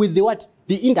confine with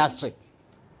the industry.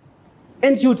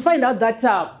 And you'd find out that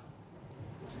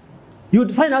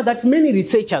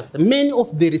many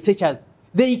of the researchers,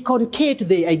 they concur to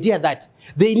the idea that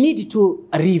they need to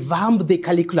revamp the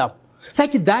curriculum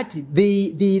such that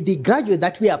the graduates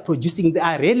that we are producing, they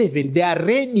are relevant, they are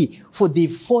ready for the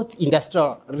fourth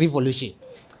industrial revolution.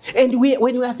 And when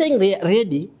we are saying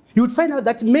ready, you would find out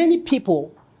that many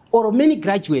people or many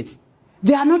graduates,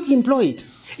 they are not employed.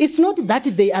 It's not that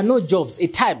there are no jobs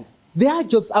at times. There are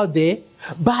jobs out there,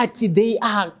 but they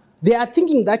are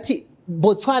thinking that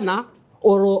Botswana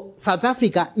or South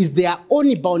Africa is their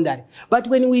only boundary. But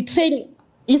when we train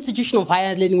institution of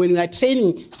higher learning, when we are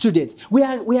training students, we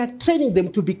are training them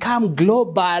to become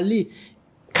globally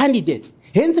candidates.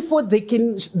 Henceforth,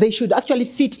 they should actually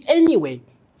fit anyway.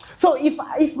 So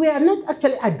if we are not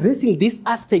actually addressing this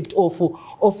aspect of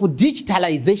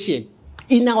digitalization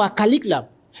in our curriculum,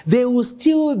 they will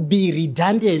still be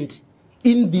redundant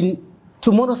in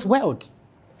tomorrow's world.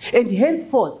 And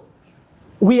henceforth,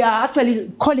 we are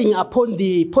actually calling upon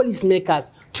the policymakers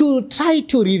to try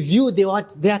to review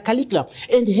their curriculum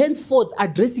and henceforth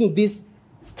addressing this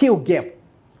skill gap.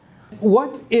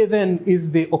 What then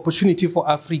is the opportunity for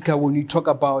Africa when you talk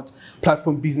about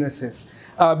platform businesses?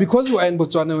 Because we're in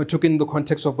Botswana, we're talking in the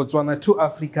context of Botswana to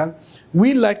Africa,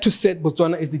 we like to set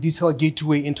Botswana as the digital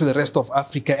gateway into the rest of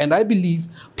Africa. And I believe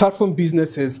platform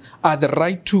businesses are the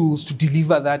right tools to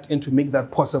deliver that and to make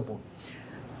that possible.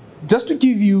 Just to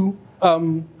give you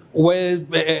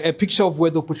a picture of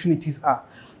where the opportunities are.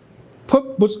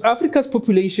 Africa's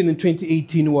population in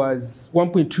 2018 was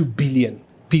 1.2 billion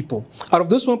people. Out of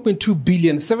those 1.2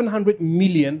 billion, 700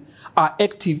 million are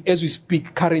active as we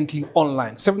speak currently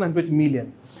online. 700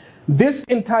 million. This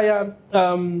entire,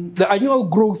 the annual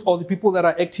growth of the people that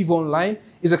are active online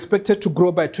is expected to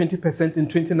grow by 20% in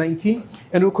 2019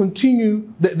 and will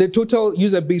continue, the total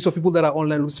user base of people that are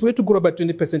online is expected to grow by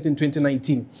 20% in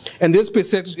 2019. And this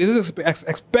is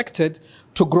expected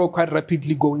to grow quite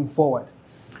rapidly going forward.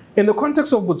 In the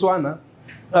context of Botswana,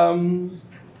 when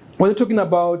we're talking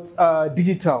about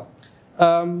digital,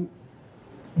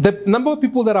 the number of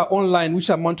people that are online, which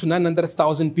amount to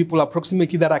 900,000 people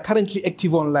approximately that are currently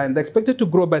active online, they're expected to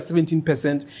grow by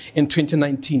 17% in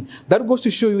 2019. That goes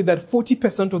to show you that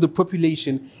 40% of the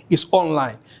population is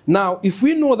online. Now, if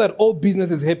we know that all business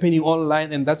is happening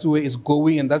online and that's where it's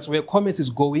going and that's where commerce is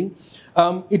going,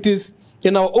 it is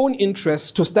in our own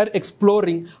interest to start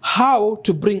exploring how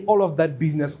to bring all of that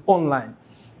business online.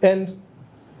 And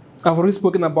I've already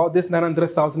spoken about this,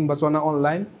 900,000 Botswana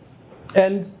online.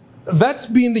 And that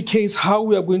being the case, how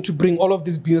we are going to bring all of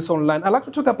this business online, I'd like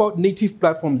to talk about native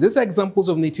platforms. These are examples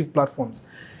of native platforms.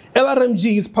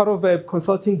 LRMG is part of a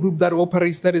consulting group that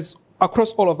operates, that is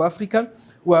across all of Africa.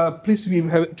 We're pleased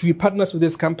to be partners with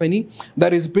this company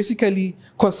that is basically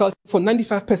consulting for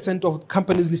 95% of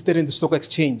companies listed in the stock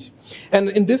exchange. And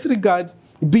in this regard,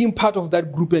 being part of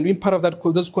that group and being part of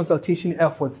those consultation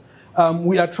efforts,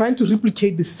 we are trying to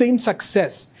replicate the same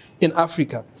success in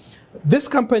Africa. This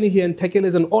company here in Tekele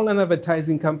is an online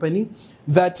advertising company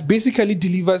that basically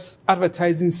delivers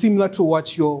advertising similar to what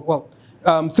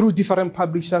through different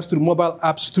publishers, through mobile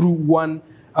apps, through one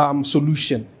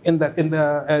solution.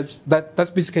 That's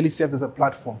basically serves as a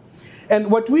platform. And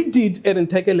what we did at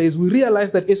Tekele is we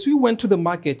realized that as we went to the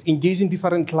market, engaging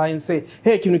different clients, say,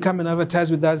 hey, can you come and advertise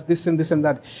with us, this and this and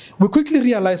that, we quickly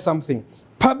realized something.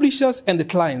 Publishers and the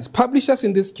clients. Publishers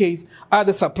in this case are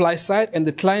the supply side, and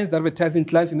the clients, the advertising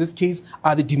clients in this case,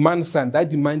 are the demand side, that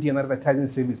demanding an advertising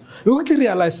service. We quickly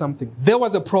realized something. There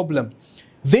was a problem.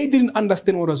 they didn't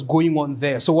understand what was going on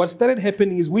there. So what started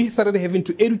happening is we started having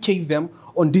to educate them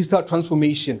on digital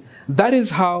transformation. That is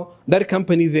how that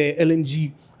company there,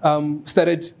 LNG,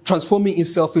 started transforming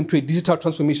itself into a digital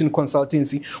transformation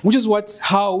consultancy, which is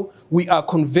how we are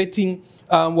converting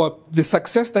the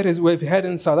success that we've had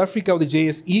in South Africa with the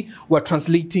JSE. We're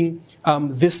translating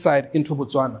this side into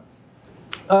Botswana.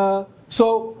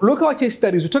 So look at our case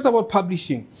studies. We talked about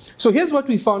publishing. So here's what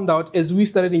we found out as we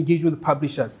started engaging with the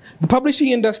publishers. The publishing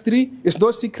industry, is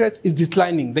no secret, is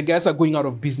declining. The guys are going out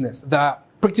of business. They're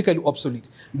practically obsolete.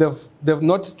 They've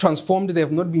not transformed. They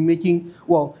have not been making,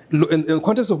 well, in the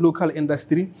context of local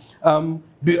industry,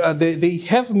 they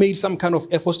have made some kind of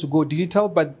efforts to go digital,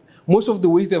 but most of the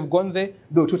ways they've gone there,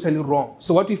 they were totally wrong.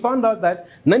 So what we found out that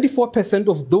 94%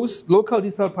 of those local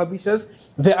digital publishers,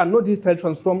 they are not digital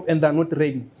transformed and they're not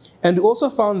ready. And we also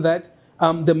found that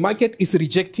the market is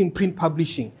rejecting print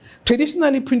publishing.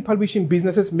 Traditionally, print publishing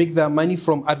businesses make their money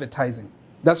from advertising.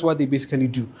 That's what they basically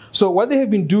do. So what they have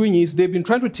been doing is they've been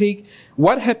trying to take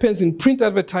what happens in print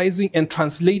advertising and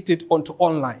translate it onto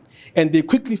online. And they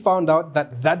quickly found out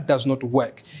that that does not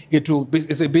work.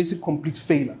 It's a basic complete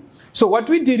failure. So what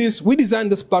we did is we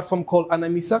designed this platform called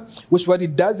Anamisa, which what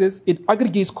it does is it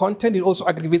aggregates content, it also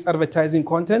aggregates advertising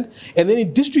content, and then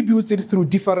it distributes it through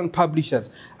different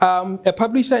publishers. A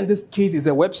publisher in this case is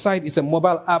a website, it's a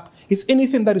mobile app, it's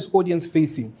anything that is audience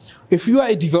facing. If you are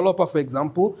a developer, for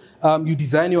example, you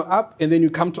design your app and then you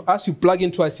come to us, you plug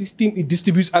into our system, it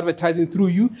distributes advertising through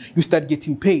you, you start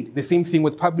getting paid. The same thing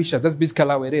with publishers, that's basically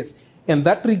how it is. In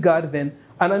that regard then,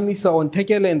 Anamisa on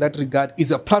Tekele in that regard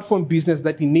is a platform business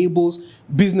that enables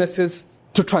businesses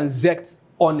to transact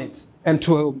on it and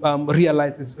to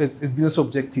realize its business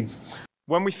objectives.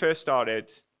 When we first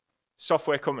started,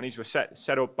 software companies were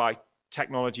set up by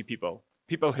technology people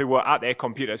who were at their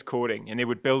computers coding, and they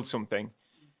would build something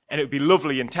and it would be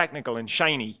lovely and technical and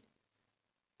shiny.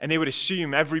 And they would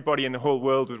assume everybody in the whole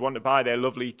world would want to buy their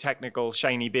lovely, technical,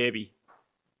 shiny baby.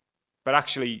 But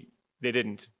actually, they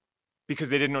didn't. Because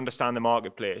they didn't understand the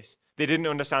marketplace. They didn't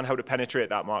understand how to penetrate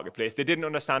that marketplace. They didn't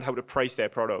understand how to price their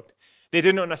product. They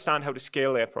didn't understand how to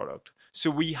scale their product. So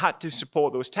we had to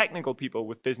support those technical people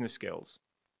with business skills.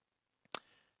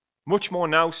 Much more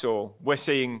now so, we're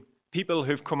seeing people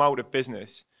who've come out of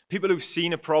business, people who've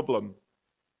seen a problem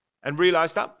and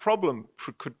realized that problem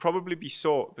could probably be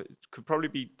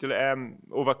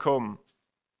overcome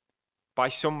by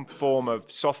some form of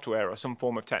software or some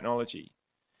form of technology.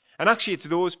 And actually, it's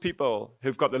those people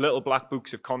who've got the little black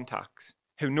books of contacts,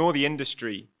 who know the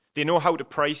industry, they know how to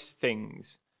price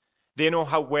things, they know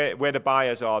where the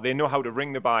buyers are, they know how to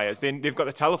ring the buyers, they've got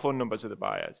the telephone numbers of the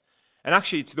buyers. And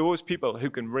actually, it's those people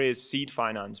who can raise seed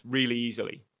finance really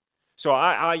easily. So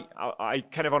I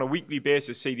kind of on a weekly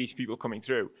basis see these people coming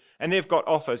through, and they've got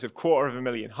offers of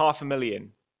 £250,000,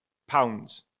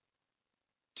 £500,000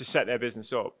 to set their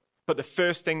business up. But the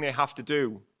first thing they have to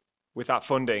do with that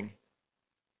funding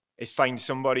is find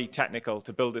somebody technical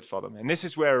to build it for them. And this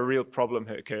is where a real problem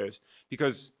occurs.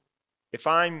 Because if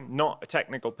I'm not a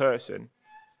technical person,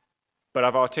 but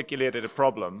I've articulated a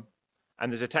problem,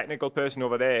 and there's a technical person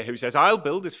over there who says, I'll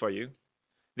build it for you,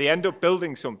 they end up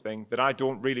building something that I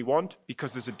don't really want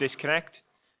because there's a disconnect.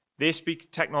 They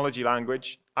speak technology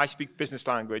language, I speak business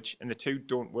language, and the two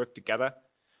don't work together.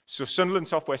 So Sunderland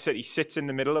Software City sits in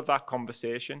the middle of that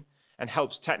conversation and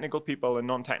helps technical people and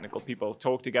non-technical people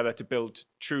talk together to build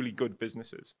truly good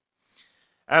businesses.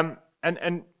 And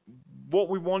what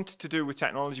we want to do with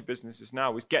technology businesses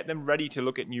now is get them ready to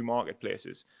look at new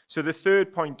marketplaces. So the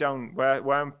third point down,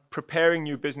 where I'm preparing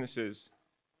new businesses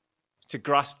to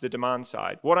grasp the demand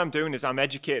side, what I'm doing is I'm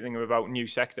educating them about new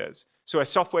sectors. So a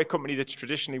software company that's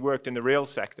traditionally worked in the rail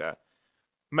sector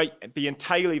might be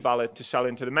entirely valid to sell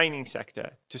into the mining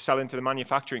sector, to sell into the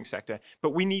manufacturing sector,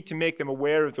 but we need to make them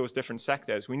aware of those different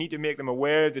sectors. We need to make them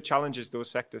aware of the challenges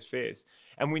those sectors face,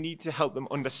 and we need to help them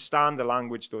understand the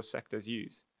language those sectors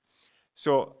use.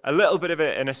 So a little bit of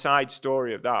an aside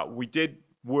story of that, we did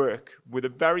work with a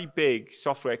very big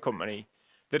software company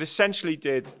that essentially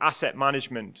did asset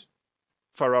management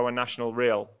for our national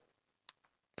rail.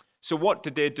 So what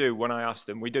did they do when I asked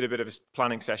them? We did a bit of a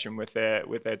planning session with their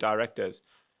directors.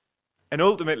 And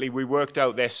ultimately, we worked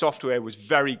out their software was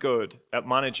very good at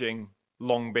managing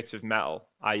long bits of metal,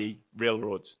 i.e.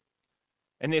 railroads.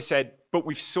 And they said, but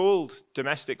we've sold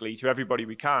domestically to everybody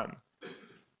we can.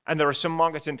 And there are some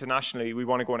markets internationally we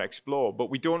want to go and explore, but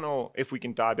we don't know if we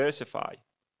can diversify.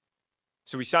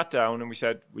 So we sat down and we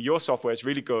said, well, your software is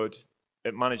really good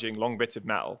at managing long bits of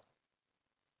metal.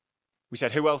 We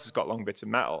said, who else has got long bits of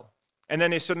metal? And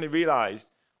then they suddenly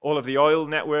realized all of the oil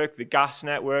network, the gas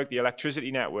network, the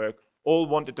electricity network all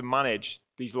wanted to manage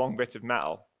these long bits of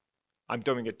metal. I'm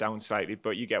dumbing it down slightly,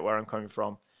 but you get where I'm coming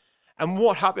from. And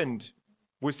what happened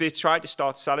was they tried to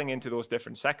start selling into those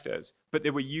different sectors, but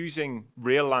they were using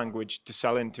real language to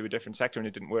sell into a different sector, and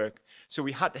it didn't work. So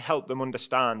we had to help them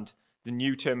understand the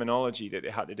new terminology that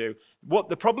they had to do. What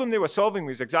the problem they were solving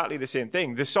was exactly the same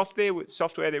thing. The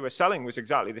software they were selling was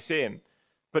exactly the same,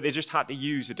 but they just had to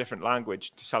use a different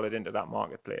language to sell it into that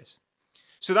marketplace.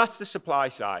 So that's the supply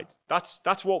side.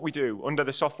 That's what we do under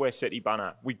the Software City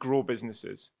banner. We grow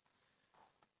businesses.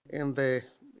 In the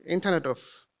Internet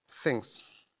of Things,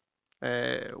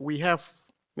 we have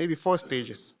maybe 4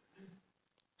 stages.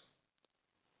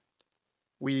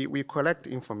 We collect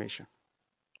information,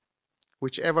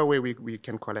 whichever way we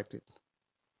can collect it.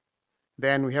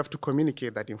 Then we have to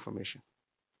communicate that information.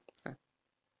 Okay?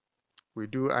 We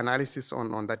do analysis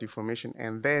on that information,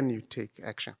 and then you take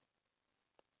action.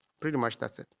 Pretty much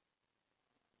that's it.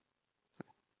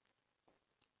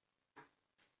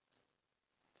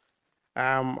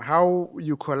 How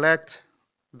you collect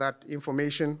that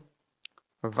information,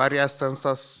 various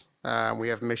sensors. We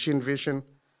have machine vision,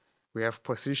 we have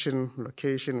position,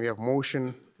 location, we have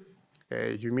motion,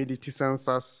 humidity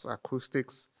sensors,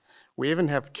 acoustics. We even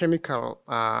have chemical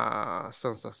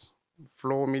sensors,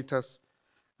 flow meters,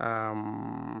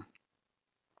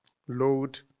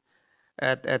 load.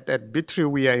 At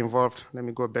B3 we are involved. Let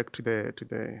me go back to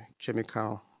the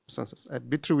chemical sensors. At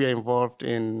B3 we are involved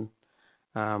in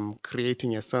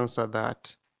creating a sensor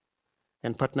that,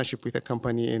 in partnership with a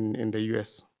company in the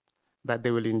US, that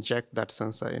they will inject that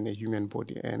sensor in a human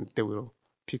body and they will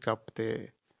pick up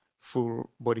the full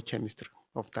body chemistry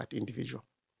of that individual.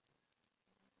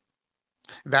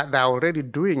 That they're already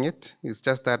doing it. It's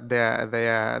just that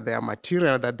their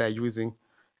material that they're using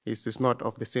is not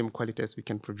of the same quality as we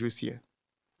can produce here.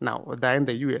 Now, they're in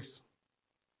the US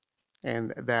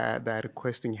and they're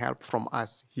requesting help from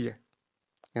us here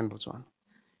in Botswana.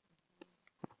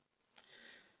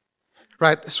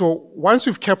 Right, so once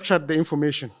you've captured the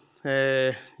information,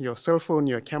 your cell phone,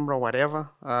 your camera,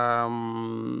 whatever,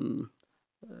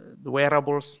 the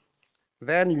wearables,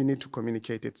 then you need to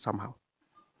communicate it somehow.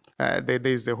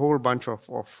 There's a whole bunch of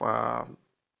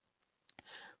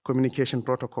communication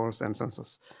protocols and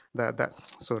sensors,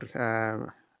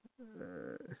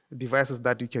 devices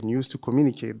that you can use to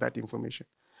communicate that information,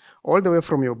 all the way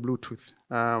from your Bluetooth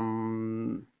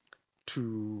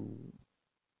to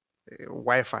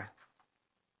Wi-Fi.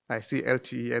 I see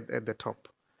LTE at the top.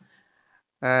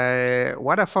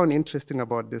 What I found interesting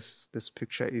about this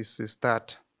picture is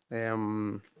that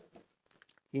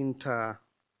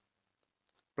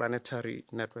interplanetary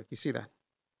network. You see that,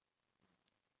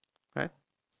 right?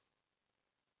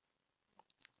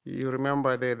 You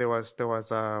remember there was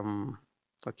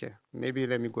okay. Maybe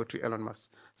let me go to Elon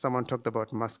Musk. Someone talked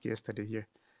about Musk yesterday here.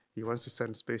 He wants to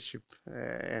send spaceship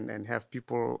and have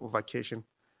people vacation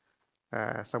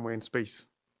somewhere in space.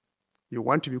 You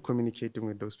want to be communicating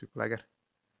with those people, like that.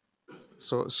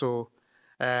 So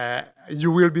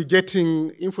you will be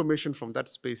getting information from that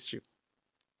spaceship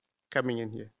coming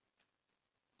in here.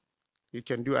 You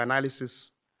can do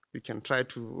analysis. You can try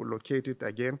to locate it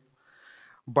again.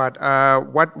 But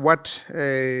what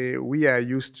we are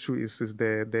used to is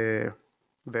the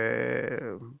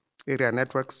area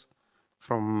networks,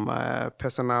 from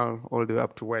personal all the way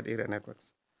up to wide area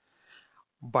networks.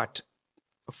 But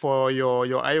for your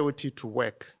IoT to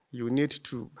work, you need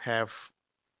to have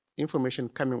information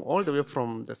coming all the way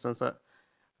from the sensor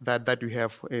that you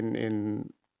have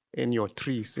in your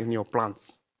trees, in your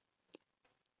plants,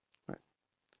 right?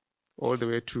 All the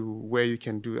way to where you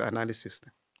can do analysis.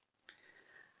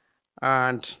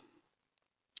 And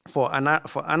for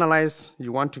analyze,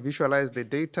 you want to visualize the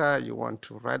data, you want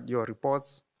to write your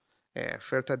reports,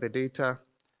 filter the data,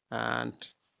 and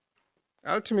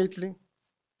ultimately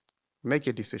make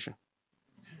a decision.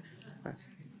 Right?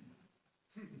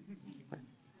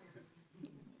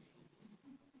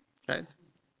 Right?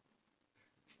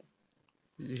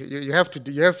 You have to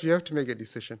make a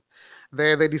decision.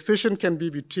 The decision can be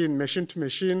between machine to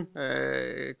machine,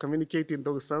 communicating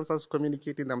those sensors,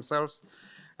 communicating themselves.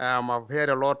 I've heard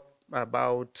a lot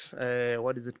about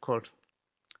what is it called?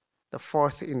 The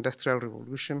 4th Industrial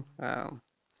Revolution. I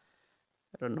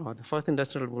don't know, the 4th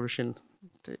Industrial Revolution.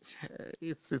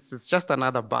 It's just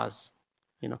another buzz,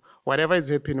 you know. Whatever is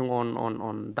happening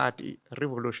on that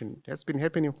revolution has been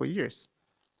happening for years.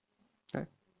 Right?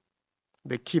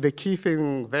 The key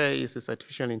thing there is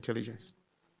artificial intelligence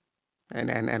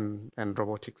and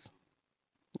robotics.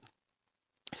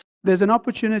 There's an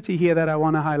opportunity here that I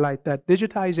want to highlight, that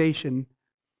digitization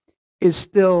is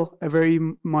still a very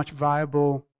much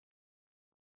viable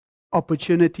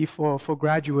opportunity for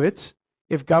graduates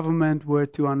if government were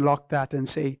to unlock that and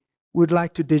say, we'd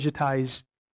like to digitize,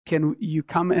 can you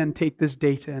come and take this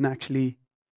data and actually,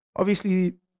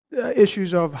 obviously,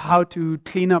 issues of how to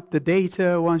clean up the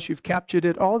data once you've captured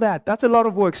it, all that, that's a lot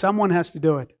of work. Someone has to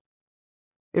do it.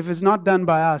 If it's not done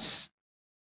by us,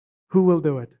 who will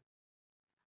do it?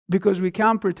 Because we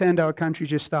can't pretend our country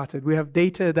just started. We have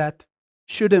data that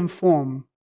should inform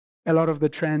a lot of the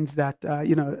trends that,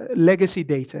 legacy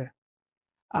data,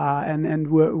 and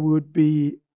would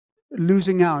be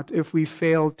losing out if we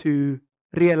fail to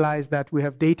realize that we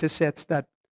have data sets that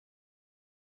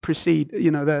precede,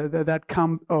 that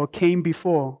come or came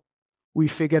before we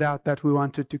figured out that we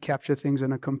wanted to capture things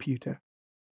on a computer.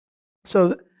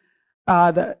 So,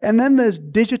 and then there's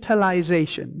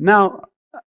digitalization. Now,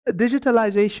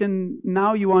 digitalization,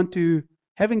 now you want to,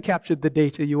 having captured the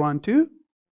data, you want to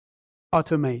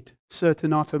automate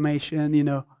certain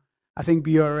automation. I think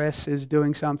BRS is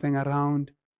doing something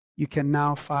around, you can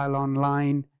now file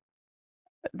online.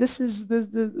 This is there's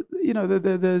the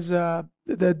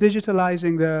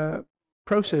digitalizing the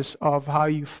process of how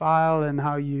you file and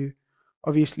how you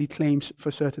obviously claims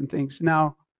for certain things.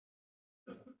 Now,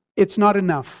 it's not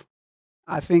enough,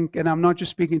 I think, and I'm not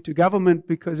just speaking to government,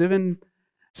 because even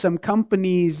some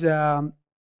companies are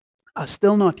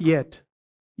still not yet.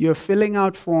 You're filling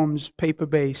out forms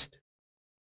paper-based.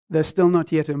 They're still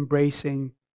not yet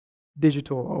embracing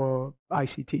digital or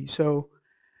ICT. So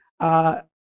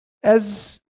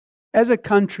as a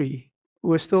country,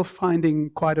 we're still finding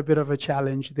quite a bit of a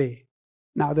challenge there.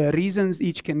 Now, there are reasons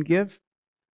each can give,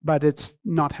 but it's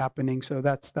not happening, so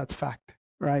that's fact,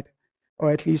 right?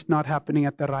 Or at least not happening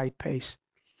at the right pace.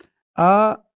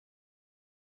 What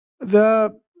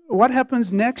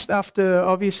happens next after,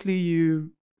 obviously,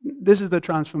 this is the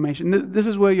transformation. This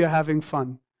is where you're having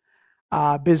fun.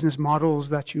 Business models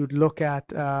that you'd look at.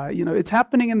 It's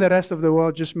happening in the rest of the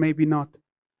world, just maybe not,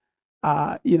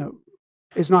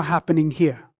 it's not happening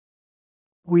here.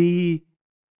 We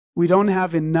don't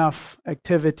have enough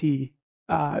activity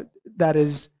that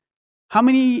is, how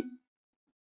many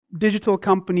digital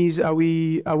companies are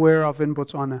we aware of in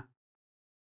Botswana?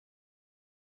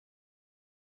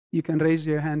 You can raise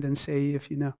your hand and say if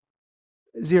you know.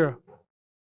 0.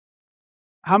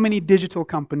 How many digital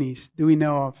companies do we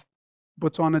know of?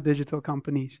 Botswana digital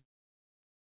companies.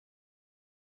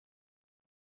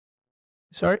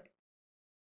 Sorry?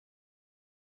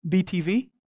 BTV?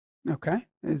 Okay,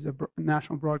 is a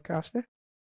national broadcaster.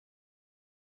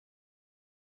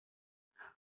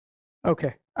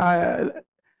 Okay.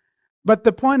 But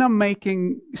the point I'm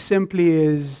making simply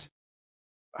is,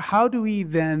 how do we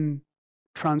then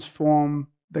transform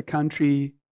the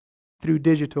country through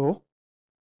digital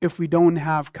if we don't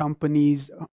have companies,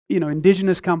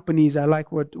 indigenous companies, I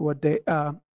like what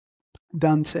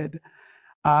Dunn said,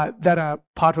 that are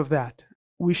part of that.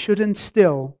 We shouldn't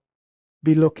still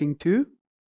be looking to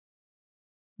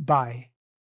buy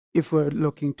if we're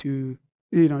looking to,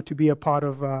 to be a part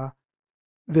of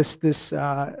this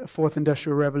fourth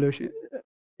industrial revolution,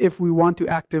 if we want to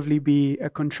actively be a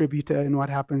contributor in what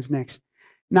happens next.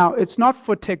 Now, it's not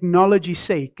for technology's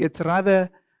sake, it's rather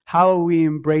how are we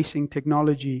embracing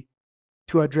technology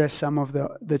to address some of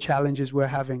the challenges we're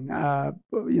having.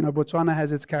 Botswana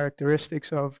has its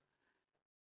characteristics of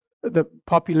the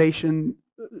population,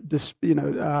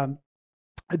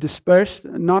 dispersed,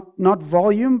 not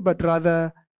volume, but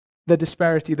rather the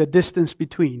disparity, the distance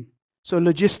between. So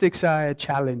logistics are a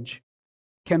challenge.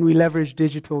 Can we leverage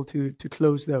digital to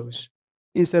close those?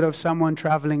 Instead of someone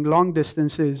traveling long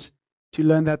distances to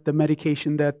learn that the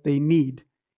medication that they need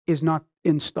is not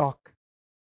in stock,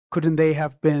 couldn't they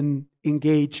have been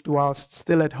engaged whilst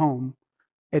still at home,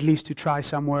 at least to try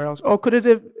somewhere else? Or could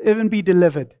it even be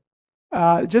delivered?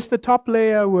 Just the top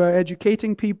layer, we're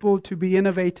educating people to be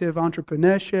innovative,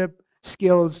 entrepreneurship,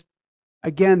 skills.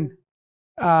 Again,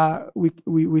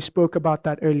 we spoke about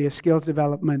that earlier, skills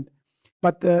development.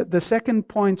 But the second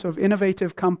point of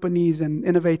innovative companies and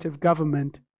innovative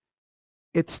government,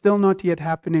 it's still not yet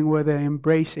happening where they're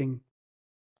embracing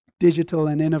digital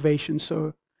and innovation.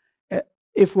 So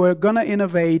if we're going to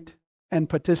innovate and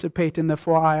participate in the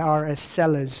 4IR as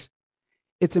sellers,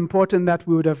 it's important that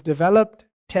we would have developed,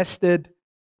 tested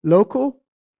local,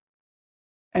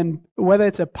 and whether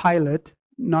it's a pilot,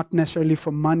 not necessarily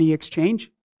for money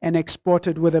exchange, and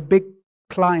exported with a big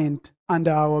client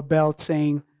under our belt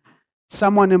saying,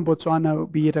 someone in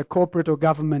Botswana, be it a corporate or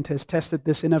government, has tested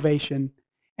this innovation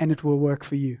and it will work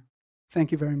for you.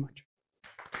 Thank you very much.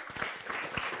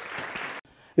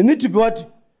 You need to be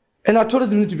and our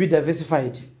tourism need to be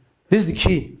diversified. This is the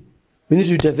key. We need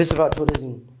to diversify our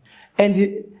tourism.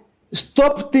 And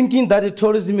stop thinking that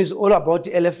tourism is all about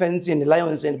elephants and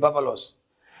lions and buffaloes.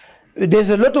 There's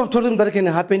a lot of tourism that can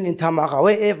happen in Tamaga,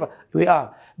 wherever we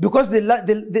are, because the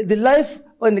life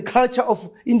and the culture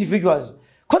of individuals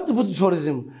contribute to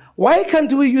tourism. Why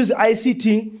can't we use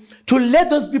ICT to let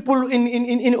those people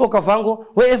in Okavango,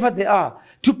 wherever they are,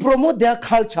 to promote their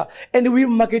culture, and we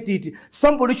market it?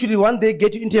 Somebody should one day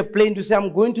get into a plane to say,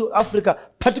 I'm going to Africa,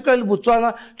 particularly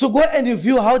Botswana, to go and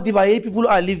view how the Baha'i people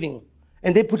are living,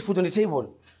 and they put food on the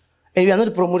table. And we are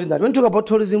not promoting that. When we talk about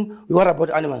tourism, we worry about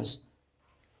animals.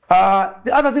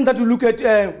 The other thing that we look at,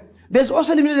 there's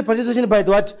also limited participation by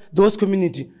those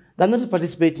community. They're not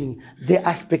participating, they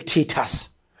are spectators.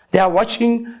 They are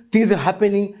watching things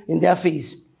happening in their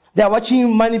face. They are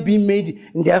watching money being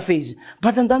made in their face.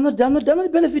 But they're not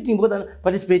benefiting, but they're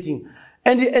participating.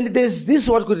 And there's this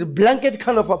what's called a blanket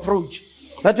kind of approach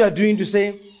that we are doing to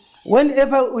say,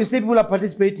 whenever we say people are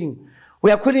participating,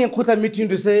 we are calling a quota meeting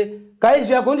to say, guys,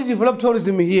 we are going to develop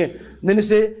tourism here. Then they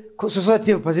say,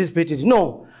 society have participated.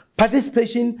 No,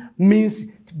 participation means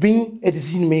being a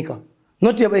decision maker,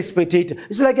 not a spectator.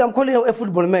 It's like I'm calling a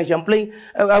football match. I'm playing,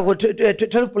 I've got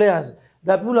 12 players.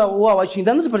 The people who are watching,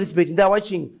 they're not participating, they're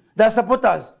watching. They're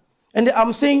supporters. And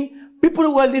I'm saying, people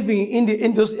who are living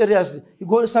in those areas, you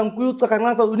go to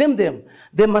Sankuyu, we name them.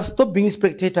 They must stop being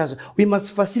spectators. We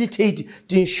must facilitate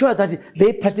to ensure that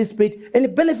they participate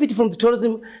and benefit from the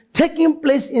tourism taking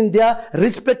place in their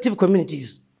respective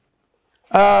communities.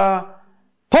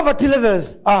 Poverty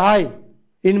levels are high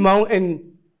in Mau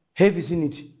and heavy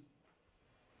vicinity.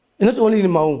 And not only in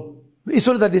Mau. It's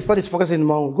only that they started focusing in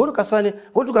Mau. Go to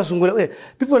Kasane, go to Kasungula.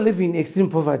 People are living in extreme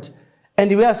poverty. And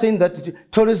we are saying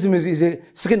that tourism is a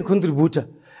second contributor.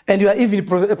 And we are even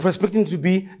prospecting to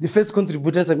be the first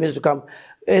contributor in the years to come,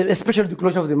 especially the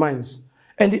closure of the mines.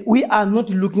 And we are not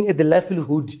looking at the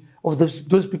livelihood of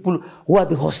those people who are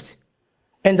the host.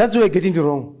 And that's where we're getting it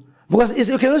wrong. Because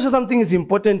you can also something is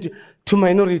important to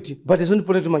minority, but it's not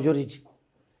important to majority.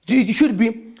 It should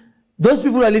be, those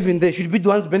people who are living there should be the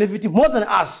ones benefiting more than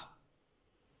us.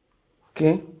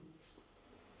 Okay?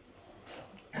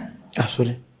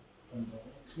 Sorry.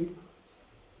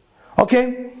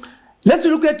 Okay, let's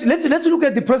look at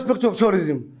the prospect of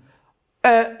tourism.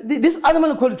 This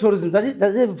animal called tourism, does it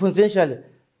have potential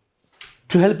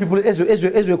to help people as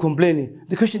we're complaining?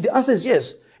 The answer is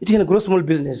yes. It can grow small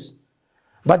business,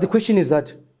 but the question is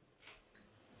that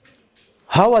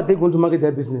how are they going to market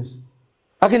their business?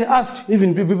 I can ask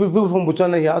even people from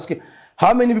Botswana here, asking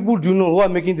how many people do you know who are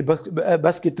making the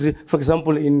basketry, for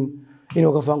example, in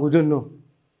Okavango? We don't know,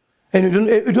 and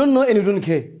you don't know, and you don't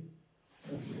care.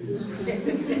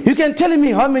 You can tell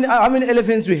me how many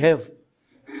elephants we have.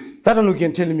 That one you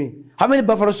can tell me. How many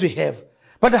buffaloes we have.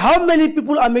 But how many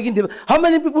people are making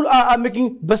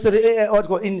basketry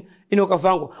in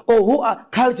Okavango? Or who are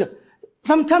culture?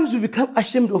 Sometimes we become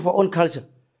ashamed of our own culture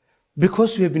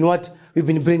because we have been what? We've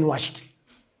been brainwashed.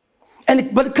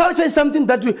 But culture is something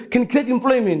that can create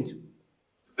employment.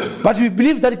 But we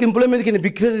believe that employment can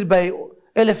be created by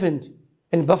elephant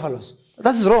and buffaloes.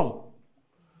 That is wrong.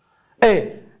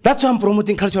 That's why I'm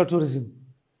promoting cultural tourism.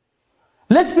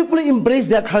 Let people embrace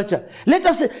their culture. Let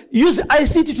us use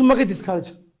ICT to market this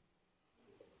culture.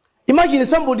 Imagine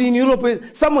somebody in Europe,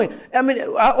 somewhere. I mean,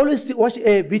 I always watch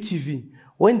BTV.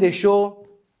 When they show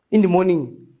in the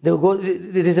morning, they will go,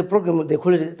 there's a program, they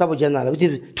call it Tabo Journal, which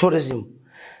is tourism.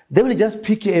 They will just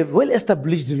pick a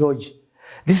well-established lodge.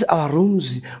 These are our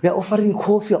rooms. We are offering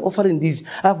coffee, we are offering this.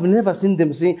 I've never seen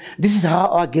them saying, this is how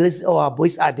our girls or our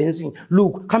boys are dancing.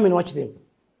 Look, come and watch them.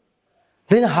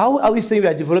 Then how are we saying we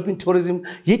are developing tourism,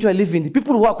 yet we are living? The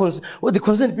people who are the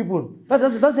concerned people.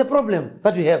 That's a problem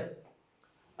that we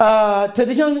have.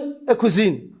 Traditional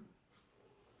cuisine.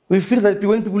 We feel that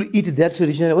when people eat their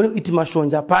traditional, when you eat mushroom in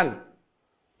Japan,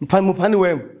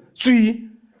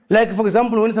 like for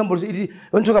example, when somebody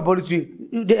when talk about tree,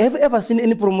 they have ever seen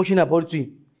any promotion about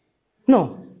tree?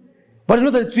 No. But you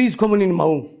know that tree is common in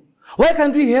Mau. Why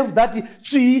can't we have that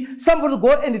tree, somebody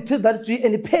go and taste that tree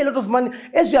and pay a lot of money,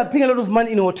 as we are paying a lot of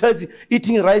money in hotels,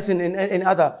 eating rice and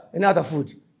other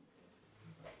food?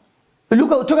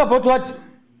 Talk about what?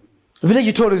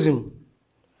 Village tourism.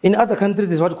 In other countries,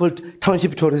 there's what called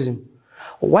township tourism.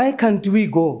 Why can't we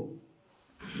go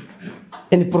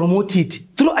and promote it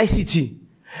through ICT?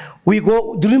 We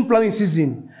go during plowing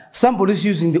season, somebody's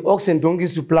using the ox and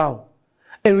donkeys to plow.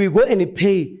 And we go and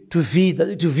pay to view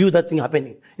that thing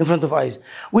happening in front of us.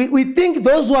 We think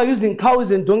those who are using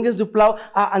cows and donkeys to plow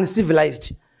are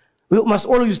uncivilized. We must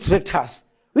all use tractors.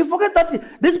 We forget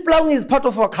that this plowing is part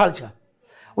of our culture.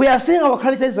 We are saying our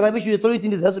culture is rubbish, we throw it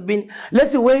in the dustbin.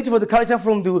 Let's wait for the culture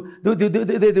from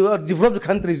the developed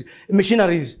countries,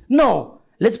 missionaries. No.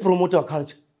 let's promote our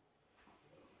culture.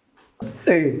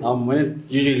 When it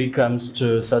usually comes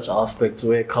to such aspects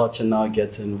where culture now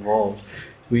gets involved,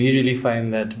 we usually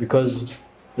find that because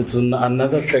it's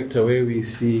another factor where we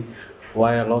see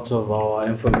why a lot of our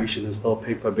information is still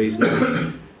paper-based,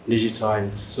 not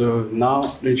digitized. So now,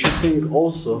 don't you think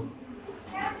also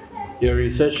your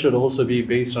research should also be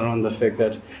based around the fact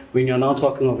that when you're now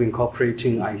talking of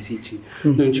incorporating ICT,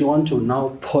 don't you want to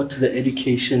now put the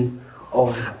education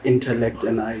of intellect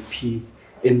and IP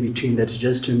in between that,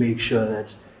 just to make sure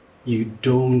that you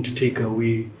don't take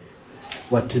away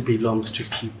what belongs to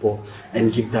people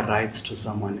and give the rights to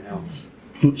someone else?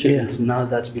 Shouldn't now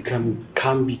that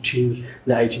come between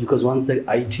the IT? Because once the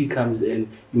IT comes in,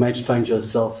 you might find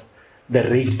yourself, the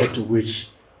rate at which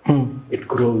it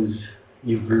grows,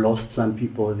 you've lost some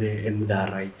people there in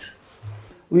their rights.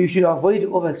 We should avoid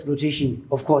overexploitation,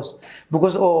 of course,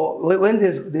 because when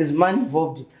there's money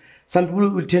involved, some people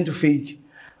will tend to fake.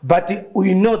 But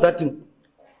we know that,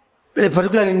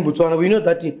 particularly in Botswana, we know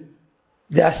that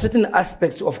there are certain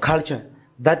aspects of culture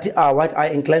that are what are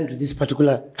inclined to this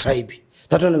particular tribe.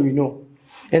 That one we know.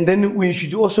 And then we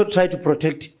should also try to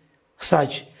protect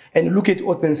such and look at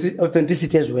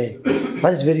authenticity as well.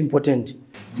 That is very important.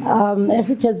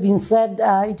 As it has been said,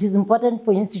 it is important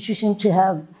for institutions to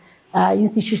have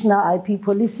institutional IP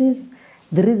policies.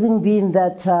 The reason being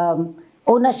that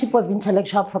ownership of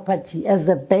intellectual property as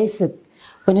a basic,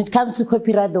 when it comes to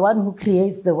copyright, the one who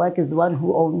creates the work is the one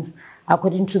who owns,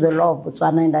 according to the law of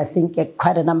Botswana, and I think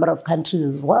quite a number of countries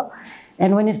as well.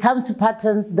 And when it comes to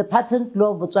patents, the patent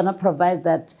law of Botswana provides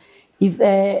that if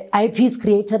IP is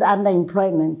created under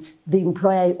employment, the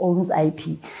employer owns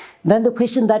IP. Then the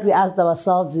question that we asked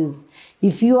ourselves is,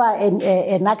 if you are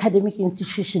an academic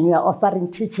institution, you are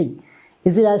offering teaching,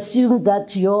 is it assumed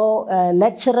that your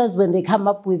lecturers, when they come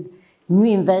up with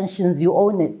new inventions, you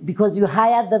own it? Because you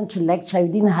hire them to lecture,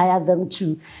 you didn't hire them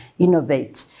to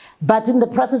innovate. But in the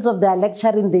process of their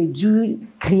lecturing, they do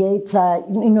create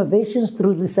innovations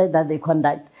through research that they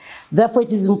conduct. Therefore,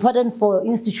 it is important for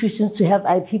institutions to have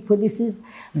IP policies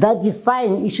that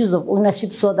define issues of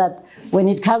ownership so that when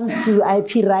it comes to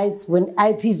IP rights, when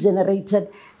IP is generated,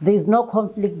 there is no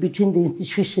conflict between the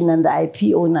institution and the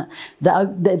IP owner,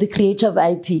 the creator of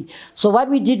IP. So what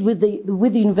we did with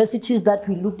the universities that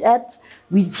we looked at,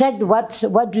 we checked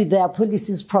what do their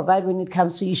policies provide when it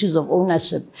comes to issues of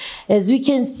ownership. As we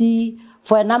can see,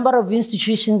 for a number of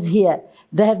institutions here,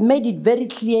 they have made it very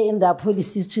clear in their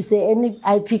policies to say any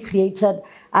IP created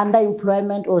under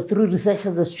employment or through research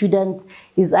as a student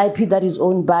is IP that is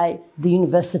owned by the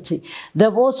university.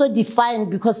 They've also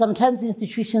defined, because sometimes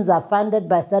institutions are funded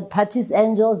by third parties,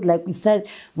 angels, like we said,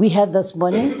 we had this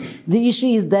morning. The issue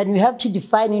is that you have to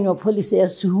define in your policy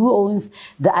as to who owns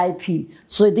the IP.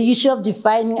 So the issue of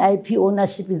defining IP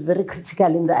ownership is very critical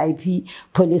in the IP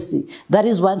policy. That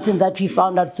is one thing that we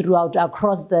found out throughout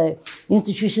across the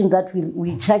institutions that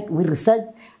we checked, we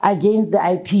researched against the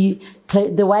IP,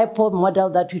 the WIPO model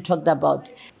that we talked about.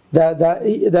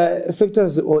 The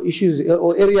factors or issues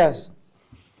or areas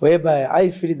whereby I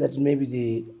feel that maybe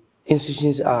the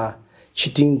institutions are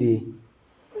cheating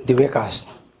the workers.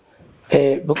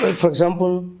 Because, for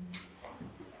example,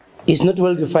 it's not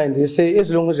well defined. They say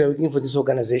as long as you're working for this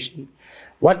organization,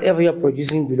 whatever you're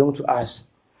producing belongs to us.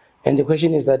 And the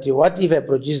question is that what if I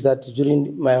produce that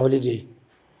during my holiday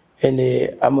and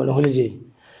I'm on holiday?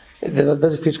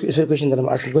 That's the question that I'm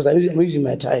asking, because I'm using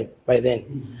my time by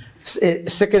then.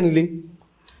 Secondly,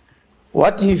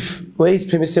 what if, where it's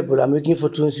permissible, I'm working for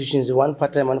two institutions, one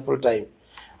part-time, one full-time,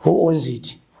 who owns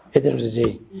it at the end of the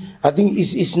day? I think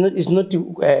it's not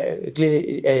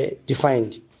clearly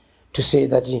defined to say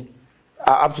that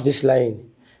up to this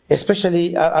line.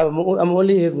 Especially, I'm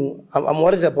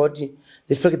worried about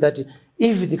the fact that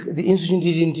if the institution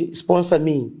didn't sponsor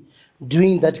me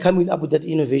doing that, coming up with that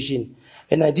innovation,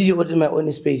 and I did it in my own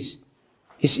space,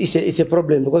 it's a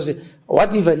problem, because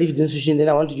what if I leave the institution, then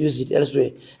I want to use it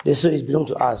elsewhere? They say it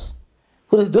belongs to us.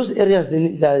 Because those areas,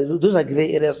 those are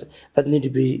gray areas that need to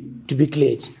be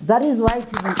cleared. That is why it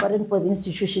is important for the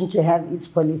institution to have its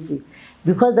policy,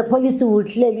 because the policy will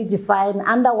clearly define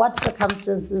under what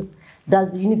circumstances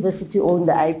does the university own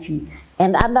the IP,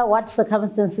 and under what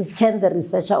circumstances can the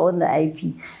researcher own the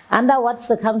IP, under what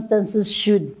circumstances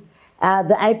should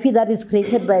the IP that is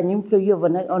created by an employee of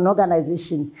an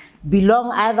organization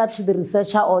belong either to the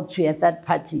researcher or to a third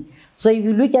party. So if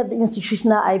you look at the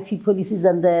institutional IP policies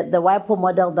and the WIPO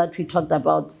model that we talked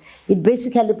about, it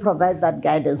basically provides that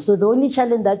guidance. So the only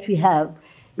challenge that we have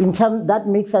in terms that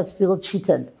makes us feel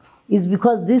cheated is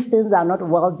because these things are not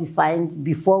well defined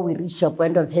before we reach a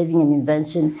point of having an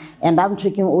invention, and I'm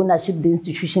taking ownership, the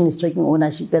institution is taking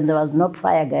ownership, and there was no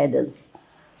prior guidance.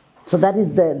 So that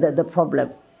is the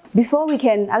problem. Before we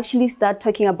can actually start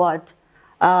talking about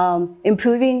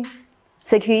improving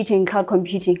security in cloud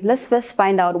computing, let's first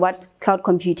find out what cloud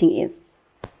computing is.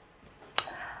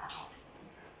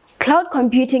 Cloud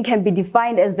computing can be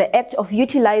defined as the act of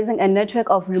utilizing a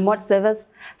network of remote servers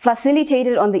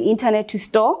facilitated on the internet to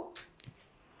store,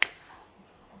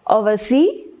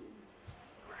 oversee,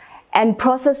 and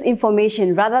process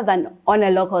information rather than on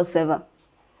a local server.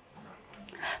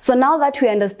 So now that we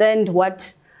understand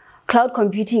what cloud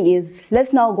computing is,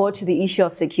 let's now go to the issue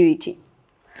of security.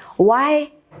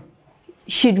 Why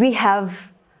should we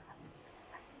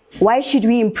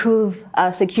improve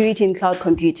security in cloud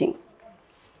computing?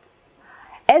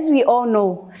 As we all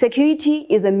know, security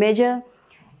is a major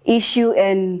issue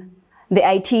in the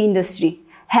IT industry.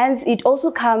 Hence, it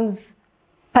also comes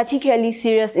particularly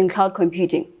serious in cloud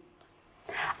computing.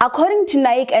 According to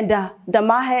Naik and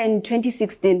Damaha in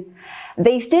 2016,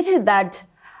 they stated that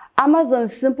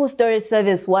Amazon's simple storage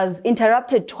service was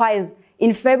interrupted twice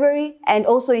in February and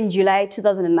also in July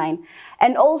 2009.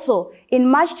 And also, in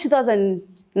March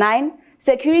 2009,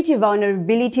 security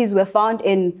vulnerabilities were found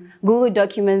in Google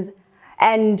Documents,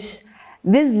 and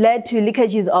this led to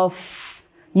leakages of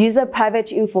user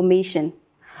private information.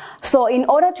 So in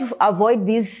order to avoid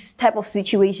these type of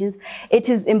situations, it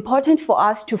is important for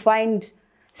us to find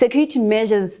security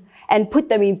measures and put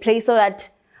them in place so that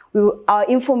our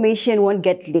information won't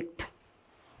get leaked.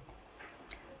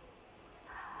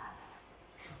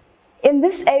 In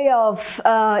this area of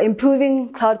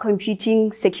improving cloud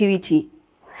computing security,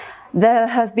 there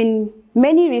have been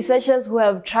many researchers who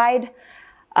have tried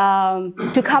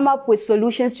to come up with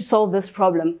solutions to solve this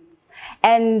problem.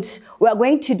 And we are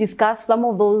going to discuss some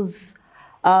of those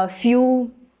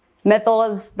few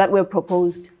methods that were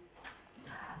proposed.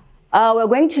 We're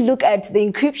going to look at the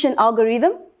encryption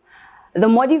algorithm, the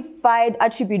modified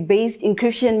attribute-based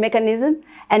encryption mechanism,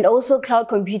 and also cloud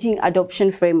computing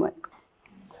adoption framework.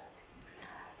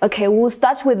 Okay, we'll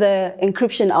start with the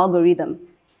encryption algorithm.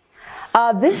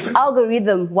 This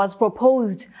algorithm was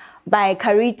proposed by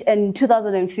Karit in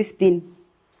 2015.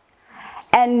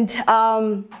 And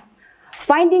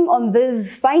findings on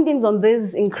these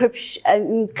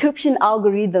encryption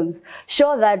algorithms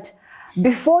show that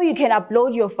before you can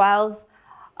upload your files,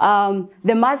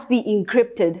 they must be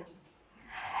encrypted.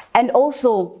 And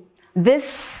also,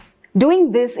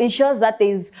 doing this ensures that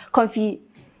there is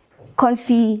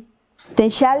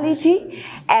confidentiality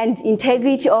and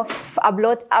integrity of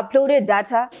uploaded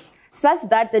data, such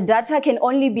that the data can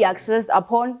only be accessed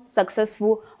upon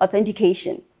successful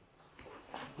authentication.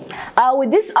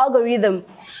 With this algorithm,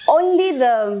 only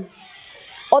the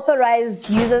authorized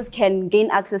users can gain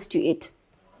access to it.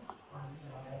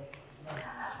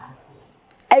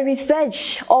 A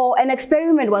research or an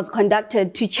experiment was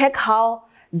conducted to check how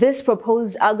this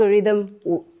proposed algorithm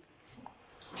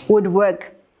would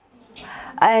work.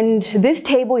 And this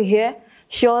table here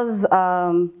shows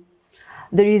the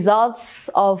results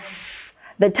of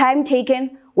the time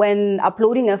taken when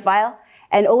uploading a file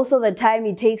and also the time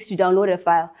it takes to download a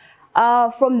file.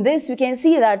 From this, we can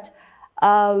see that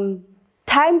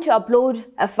time to upload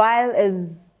a file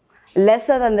is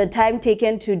lesser than the time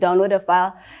taken to download a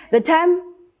file. The time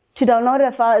to download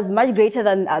a file is much greater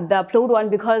than the upload one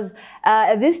because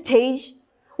at this stage,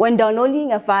 when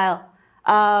downloading a file,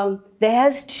 there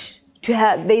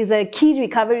is a key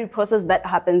recovery process that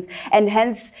happens, and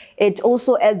hence it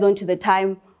also adds on to the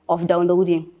time of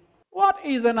downloading. What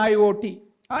is an IoT?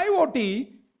 IoT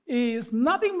is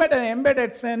nothing but an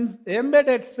embedded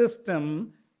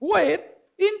system with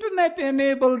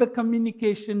internet-enabled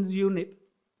communications unit.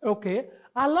 Okay.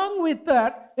 Along with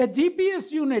that, a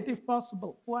GPS unit if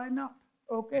possible. Why not?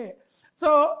 Okay.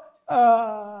 So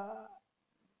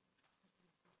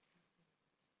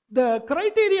the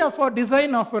criteria for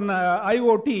design of an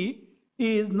IoT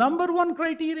is number one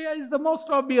criteria is the most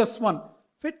obvious one.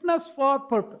 Fitness for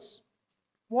purpose.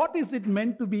 What is it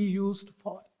meant to be used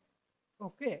for?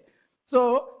 Okay.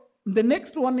 So the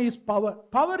next one is power.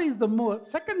 Power is the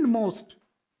second most,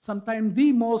 sometimes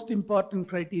the most important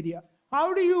criteria.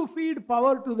 How do you feed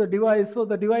power to the device so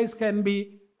the device can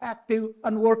be active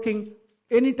and working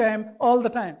anytime, all the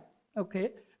time?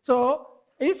 Okay. So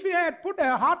if you had put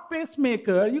a heart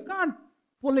pacemaker, you can't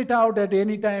pull it out at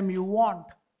any time you want.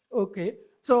 Okay.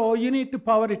 So you need to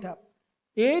power it up.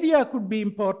 Area could be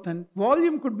important,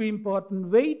 volume could be important,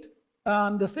 weight,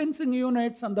 and the sensing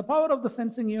units and the power of the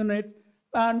sensing units,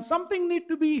 and something need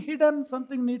to be hidden,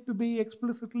 something need to be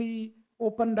explicitly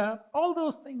opened up, all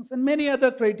those things, and many other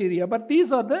criteria, but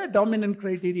these are the dominant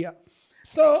criteria.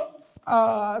 So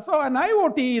an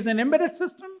IoT is an embedded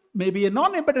system maybe a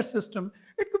non-embedded system.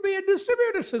 It could be a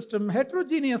distributed system,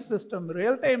 heterogeneous system,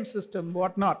 real-time system,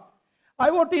 whatnot.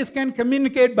 IoTs can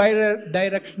communicate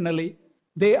bidirectionally.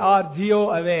 They are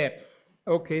geo-aware,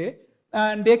 okay?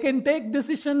 And they can take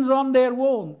decisions on their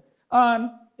own.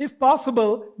 And if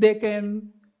possible, they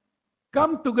can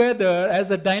come together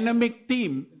as a dynamic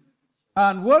team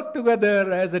and work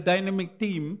together as a dynamic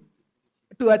team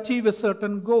to achieve a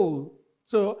certain goal.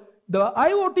 So the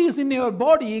IoTs in your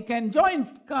body can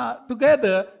join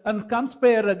together and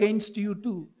conspire against you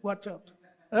too. Watch out.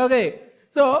 Okay,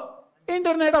 so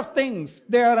Internet of Things,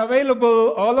 they are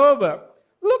available all over.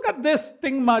 Look at this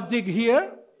thingamajig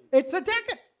here. It's a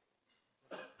jacket.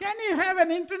 Can you have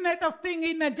an Internet of Thing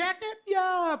in a jacket?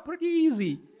 Yeah, pretty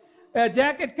easy. A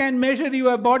jacket can measure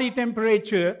your body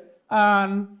temperature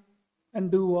and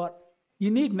do what?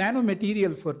 You need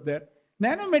nanomaterial for that.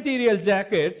 Nanomaterial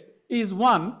jackets is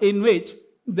one in which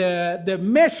the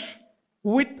mesh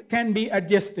width can be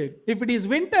adjusted. If it is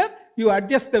winter, you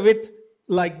adjust the width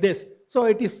like this. So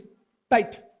it is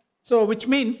tight. So which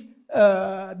means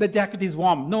the jacket is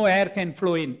warm. No air can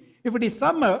flow in. If it is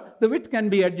summer, the width can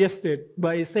be adjusted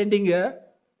by sending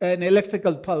an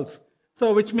electrical pulse.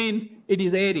 So which means it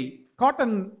is airy.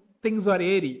 Cotton things are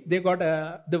airy. They got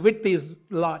the width is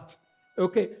large.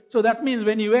 Okay, so that means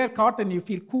when you wear cotton, you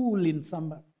feel cool in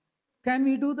summer. Can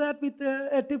we do that with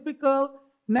a typical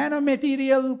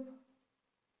nanomaterial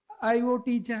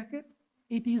IoT jacket?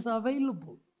 It is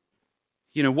available.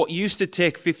 You know, what used to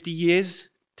take 50 years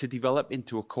to develop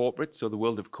into a corporate, so the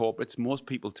world of corporates, most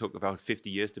people took about 50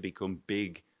 years to become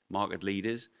big market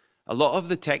leaders. A lot of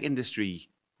the tech industry,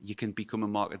 you can become a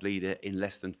market leader in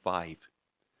less than 5.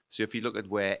 So if you look at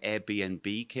where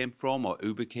Airbnb came from, or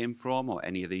Uber came from, or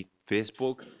any of the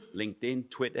Facebook, LinkedIn,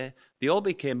 Twitter, they all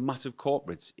became massive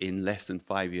corporates in less than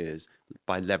 5 years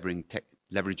by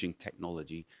leveraging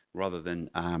technology rather than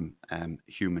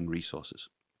human resources.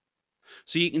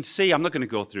 So you can see, I'm not going to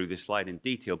go through this slide in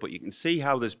detail, but you can see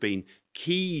how there's been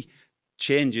key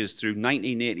changes through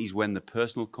 1980s when the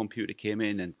personal computer came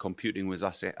in and computing was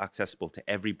accessible to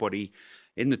everybody.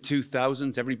 In the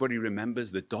 2000s, everybody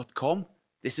remembers the dot-com.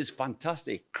 This is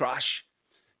fantastic. Crash.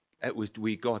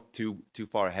 We got too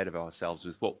far ahead of ourselves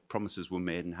with what promises were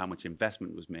made and how much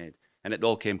investment was made, and it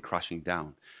all came crashing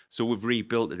down. So we've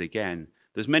rebuilt it again.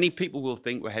 There's many people will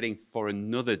think we're heading for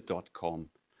another dot-com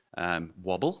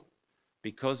wobble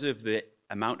because of the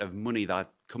amount of money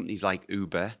that companies like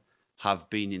Uber have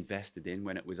been invested in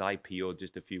when it was IPO'd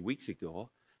just a few weeks ago.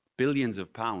 Billions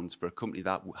of pounds for a company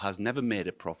that has never made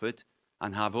a profit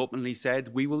and have openly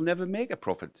said, we will never make a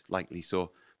profit, likely.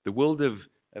 So the world of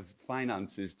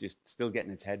finance is just still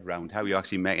getting its head around how you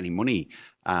actually make any money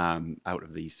out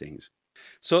of these things.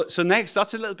 So next,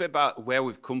 that's a little bit about where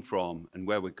we've come from and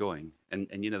where we're going. And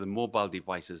you know, the mobile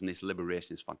devices and this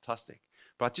liberation is fantastic.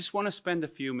 But I just want to spend a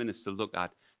few minutes to look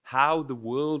at how the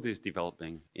world is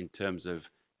developing in terms of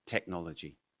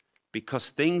technology, because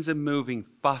things are moving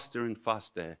faster and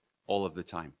faster all of the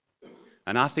time.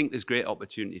 And I think there's great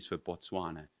opportunities for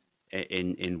Botswana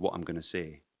in what I'm going to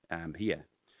say here.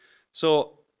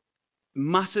 So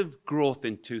massive growth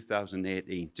in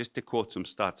 2018. Just to quote some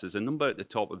stats, there's a number at the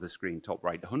top of the screen, top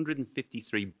right.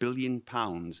 153 billion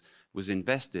pounds was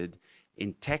invested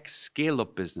in tech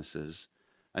scale-up businesses.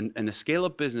 And a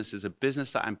scale-up business is a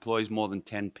business that employs more than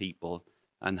 10 people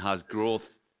and has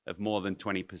growth of more than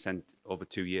 20% over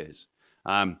 2 years.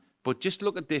 But just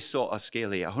look at this sort of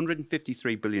scale here,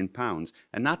 153 billion pounds,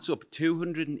 and that's up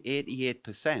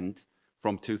 288%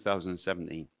 from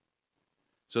 2017.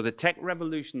 So the tech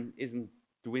revolution isn't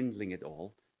dwindling at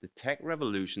all. The tech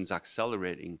revolution's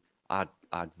accelerating at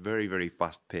very, very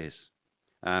fast pace.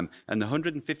 And the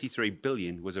 153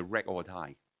 billion was a record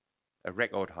high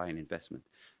in investment.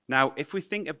 Now, if we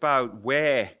think about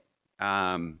where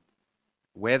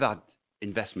that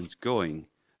investment's going,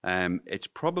 it's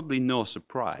probably no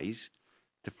surprise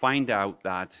to find out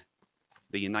that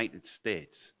the United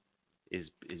States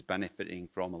is benefiting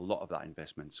from a lot of that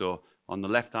investment. So on the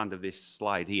left hand of this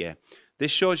slide here,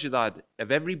 this shows you that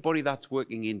of everybody that's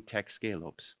working in tech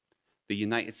scale-ups, the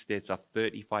United States have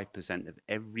 35% of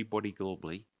everybody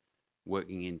globally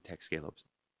working in tech scale-ups.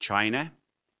 China,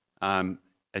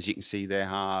 as you can see, they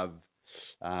have,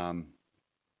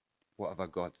 what have I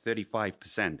got,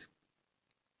 35%.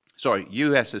 Sorry,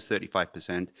 US is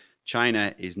 35%,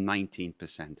 China is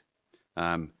 19%.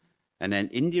 And then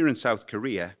India and South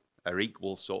Korea are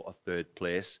equal sort of third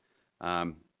place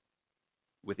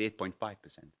with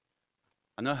 8.5%.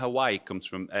 I know Hawaii comes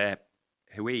from,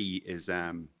 Hawaii is,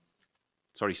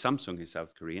 sorry, Samsung is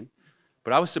South Korean,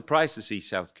 but I was surprised to see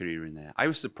South Korea in there. I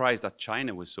was surprised that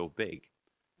China was so big.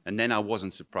 And then I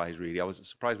wasn't surprised, really. I was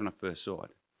surprised when I first saw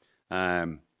it.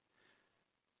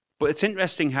 But it's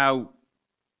interesting how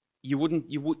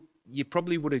you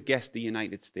probably would have guessed the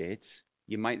United States,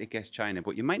 you might have guessed China,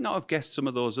 but you might not have guessed some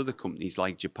of those other companies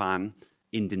like Japan,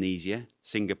 Indonesia,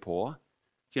 Singapore.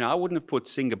 You know, I wouldn't have put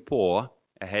Singapore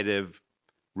ahead of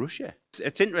Russia.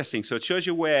 It's interesting. So it shows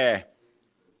you where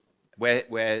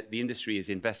the industry is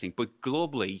investing. But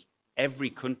globally, every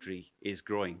country is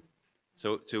growing.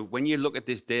 So when you look at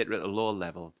this data at a lower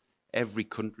level, every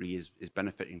country is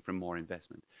benefiting from more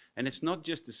investment. And it's not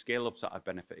just the scale-ups that are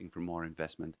benefiting from more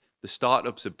investment. The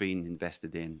startups are being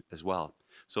invested in as well.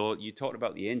 So you talked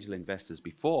about the angel investors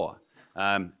before.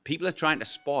 People are trying to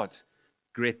spot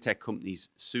great tech companies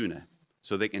sooner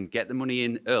so they can get the money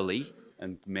in early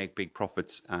and make big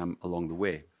profits along the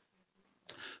way.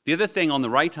 The other thing on the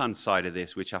right-hand side of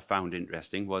this, which I found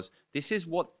interesting, was this is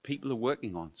what people are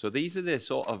working on. So these are the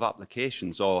sort of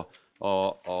applications or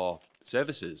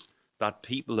services that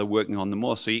people are working on the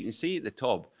most. So you can see at the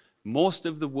top, most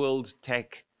of the world's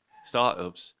tech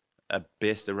startups are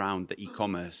based around the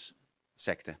e-commerce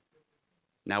sector.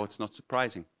 Now, it's not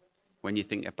surprising when you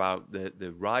think about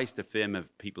the rise to fame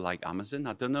of people like Amazon.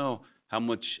 I don't know how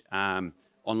much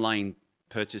online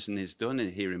purchasing is done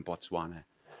here in Botswana.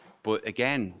 But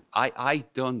again, I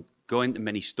don't go into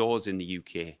many stores in the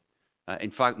UK.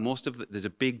 In fact, there's a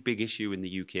big issue in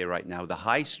the UK right now. The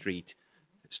high street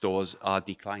stores are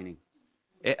declining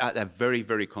at a very,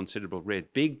 very considerable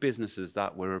rate. Big businesses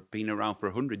that were been around for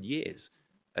 100 years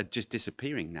are just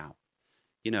disappearing now.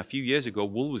 You know, a few years ago,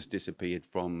 Woolworths disappeared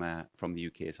from the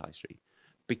UK's high street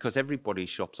because everybody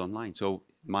shops online. So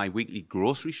my weekly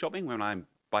grocery shopping, when I'm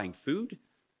buying food,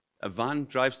 a van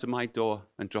drives to my door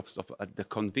and drops stuff. The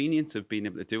convenience of being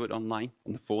able to do it online,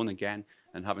 on the phone again,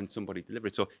 and having somebody deliver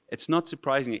it. So it's not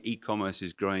surprising that e-commerce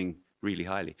is growing really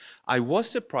highly. I was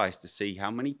surprised to see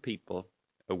how many people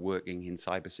are working in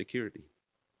cybersecurity.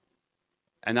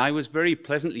 And I was very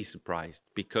pleasantly surprised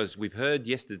because we've heard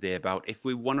yesterday about if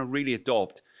we want to really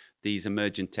adopt these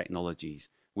emergent technologies,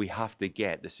 we have to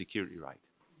get the security right.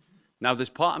 Now, there's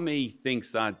part of me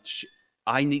thinks that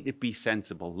I need to be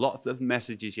sensible. Lots of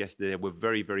messages yesterday were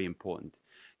very, very important.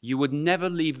 You would never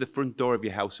leave the front door of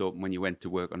your house open when you went to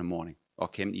work on a morning or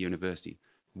came to university.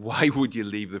 Why would you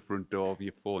leave the front door of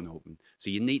your phone open? So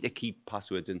you need to keep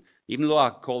passwords. And even though I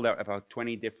called out about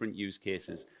 20 different use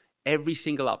cases, every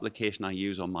single application I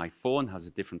use on my phone has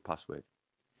a different password.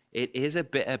 It is a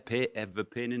bit of a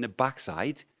pain in the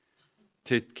backside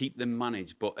to keep them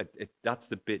managed, but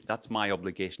that's my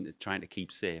obligation to trying to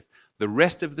keep safe. The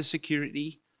rest of the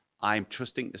security, I'm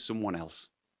trusting to someone else.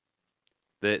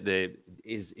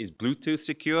 Is Bluetooth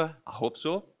secure? I hope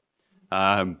so.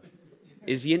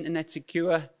 Is the internet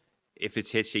secure? If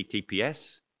it's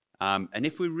HTTPS. And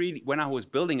if we really, when I was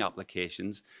building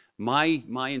applications,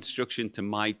 my instruction to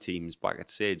my teams back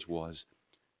at Sage was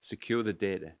secure the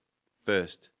data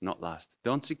first, not last.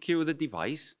 Don't secure the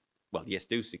device. Well, yes,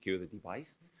 do secure the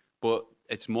device, but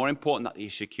it's more important that you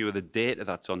secure the data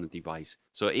that's on the device.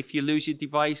 So if you lose your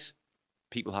device,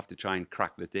 people have to try and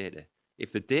crack the data.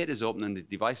 If the data is open and the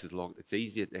device is locked, it's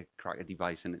easier to crack a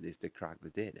device than it is to crack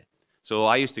the data. So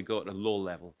I used to go at a low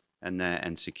level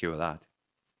and secure that.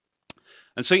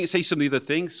 And so you can see some of the other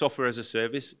things. Software as a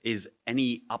service is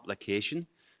any application,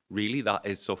 really, that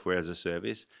is software as a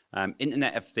service.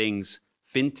 Internet of Things,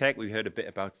 fintech, we heard a bit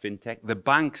about fintech. The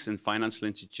banks and financial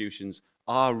institutions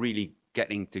are really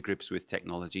getting to grips with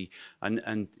technology.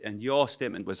 And your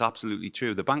statement was absolutely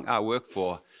true. The bank I work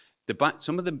for,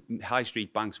 some of the high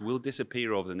street banks will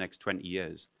disappear over the next 20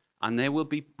 years. And they will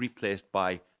be replaced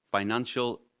by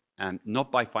financial,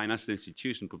 not by financial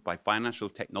institutions, but by financial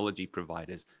technology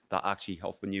providers that actually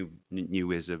offer new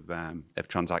ways of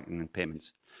transacting and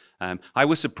payments. I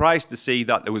was surprised to see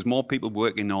that there was more people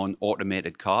working on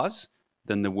automated cars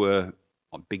than there were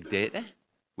on big data,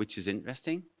 which is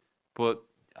interesting. But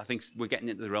I think we're getting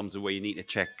into the realms of where you need to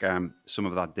check some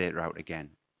of that data out again.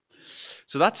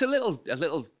 So that's a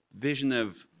little vision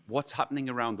of what's happening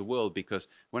around the world, because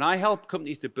when I help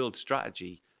companies to build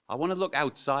strategy, I want to look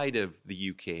outside of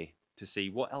the UK to see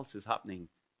what else is happening.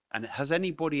 And has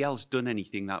anybody else done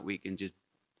anything that we can just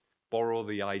borrow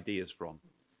the ideas from?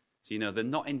 So, you know, they're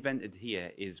not invented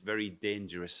here is very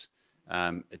dangerous.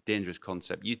 A dangerous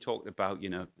concept. You talked about, you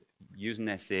know, using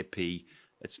SAP.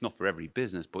 It's not for every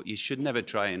business, but you should never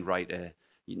try and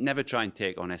never try and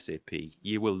take on SAP.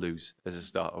 You will lose as a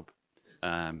startup.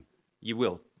 You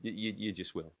will. You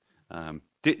just will.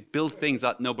 Build things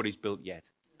that nobody's built yet.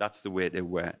 That's the way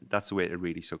to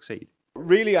really succeed.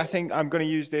 Really, I think I'm going to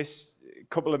use this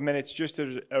couple of minutes just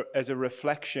as a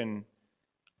reflection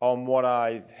on what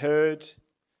I've heard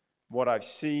what I've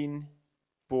seen,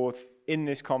 both in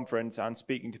this conference and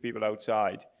speaking to people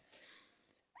outside.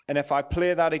 And if I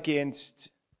play that against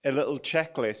a little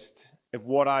checklist of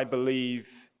what I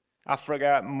believe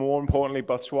Africa, more importantly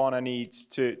Botswana, needs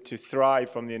to thrive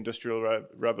from the industrial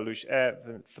revolution,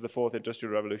 for the fourth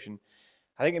industrial revolution,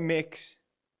 I think it makes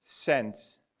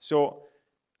sense. So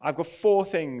I've got 4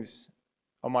 things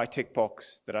on my tick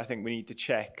box that I think we need to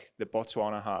check that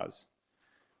Botswana has.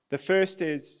 The first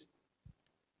is,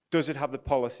 does it have the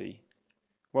policy?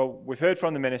 Well, we've heard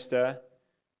from the minister,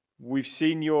 we've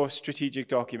seen your strategic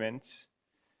documents,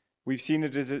 we've seen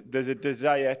that there's a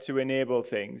desire to enable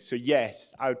things. So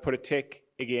yes, I would put a tick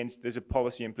against there's a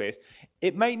policy in place.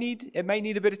 It might need a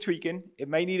bit of tweaking, it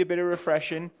might need a bit of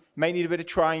refreshing, it might need a bit of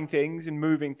trying things and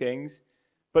moving things,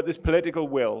 but there's political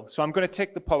will. So I'm going to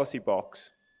tick the policy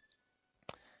box.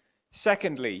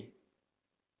 Secondly,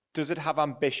 does it have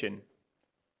ambition?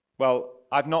 Well,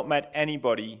 I've not met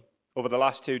anybody over the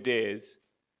last 2 days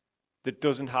that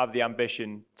doesn't have the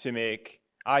ambition to make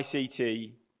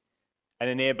ICT an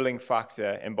enabling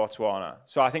factor in Botswana.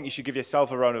 So I think you should give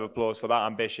yourself a round of applause for that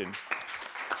ambition.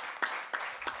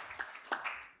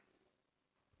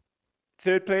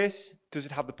 Third place, does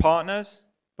it have the partners?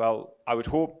 Well, I would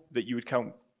hope that you would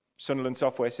count Sunderland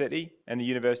Software City and the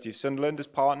University of Sunderland as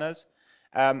partners.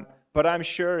 But I'm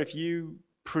sure if you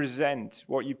present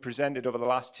what you presented over the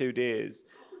last 2 days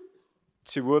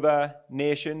to other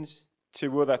nations,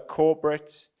 to other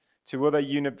corporates, to other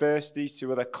universities,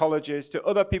 to other colleges, to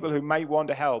other people who might want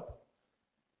to help,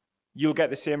 you'll get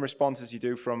the same responses you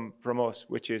do from us,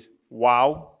 which is,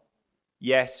 wow,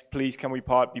 yes, please can we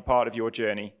be part of your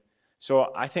journey.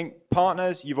 So I think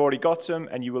partners, you've already got some,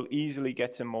 and you will easily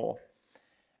get some more.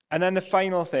 And then the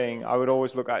final thing I would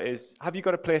always look at is, have you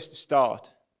got a place to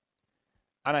start?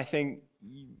 And I think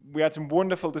we had some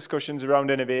wonderful discussions around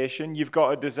innovation. You've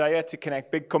got a desire to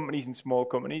connect big companies and small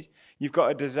companies. You've got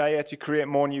a desire to create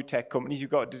more new tech companies. You've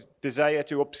got a desire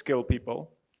to upskill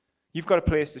people. You've got a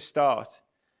place to start.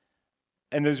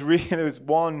 And there's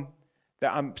one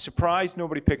that I'm surprised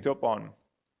nobody picked up on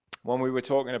when we were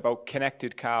talking about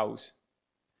connected cows.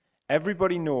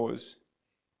 Everybody knows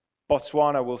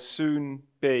Botswana will soon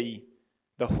be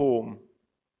the home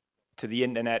to the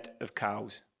Internet of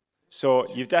Cows. So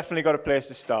you've definitely got a place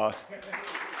to start.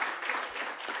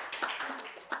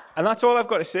 And that's all I've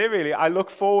got to say, really. I look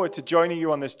forward to joining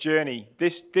you on this journey.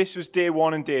 This was day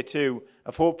 1 and day 2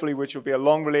 of hopefully which will be a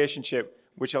long relationship,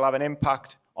 which will have an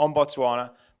impact on Botswana,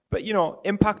 but, you know,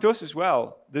 impact us as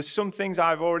well. There's some things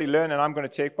I've already learned and I'm going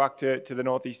to take back to the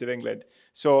northeast of England.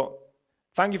 So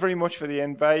thank you very much for the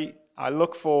invite. I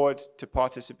look forward to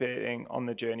participating on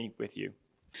the journey with you.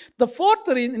 The fourth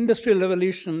industrial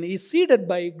revolution is seeded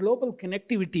by global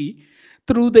connectivity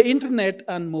through the internet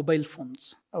and mobile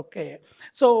phones. Okay,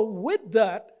 so with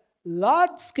that,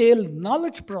 large-scale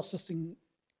knowledge processing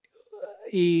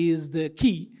is the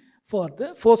key for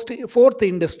the fourth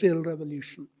industrial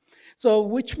revolution. So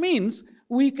which means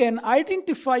we can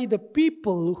identify the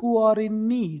people who are in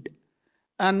need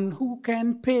and who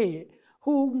can pay,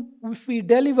 who if we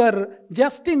deliver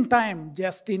just in time,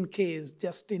 just in case,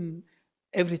 just in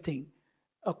everything,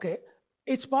 okay,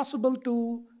 it's possible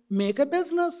to make a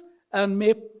business and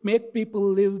make people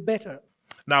live better.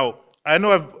 Now, I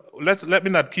know let me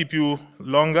not keep you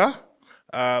longer,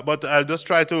 but I'll just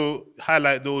try to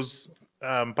highlight those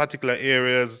particular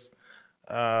areas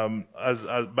as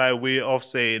by way of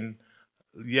saying,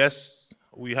 yes,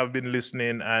 we have been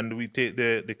listening and we take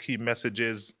the key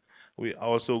messages. We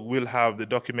also will have the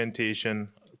documentation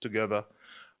together.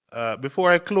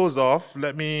 Before I close off,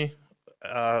 let me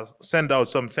send out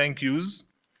some thank yous.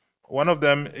 One of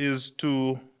them is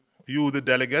to you, the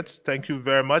delegates. Thank you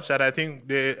very much. And I think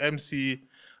the MC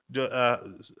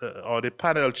or the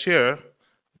panel chair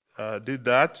did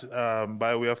that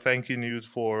by way of thanking you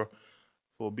for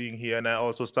being here. And I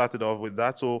also started off with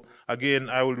that. So again,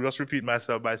 I will just repeat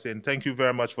myself by saying thank you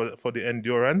very much for the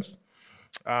endurance.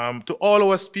 To all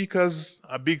our speakers,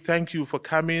 a big thank you for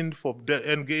coming, for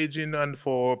engaging, and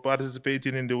for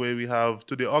participating in the way we have.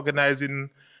 To the organizing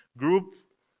group,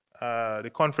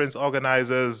 the conference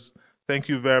organizers, thank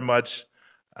you very much.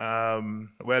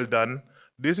 Well done.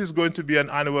 This is going to be an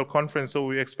annual conference, so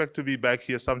we expect to be back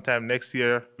here sometime next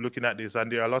year looking at this,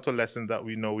 and there are a lot of lessons that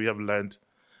we know we have learned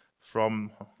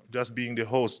from just being the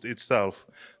host itself.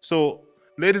 So,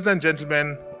 ladies and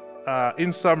gentlemen,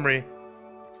 in summary,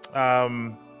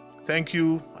 thank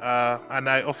you, and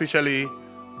I officially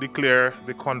declare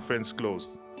the conference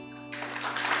closed.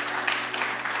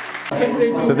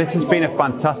 So this has been a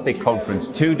fantastic conference,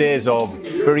 2 days of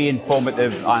very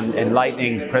informative and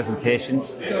enlightening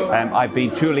presentations. I've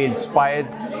been truly inspired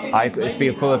I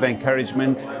feel full of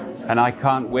encouragement, and I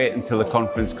can't wait until the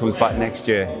conference comes back next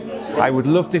year. I would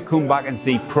love to come back and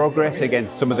see progress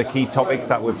against some of the key topics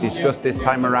that we've discussed this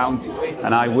time around,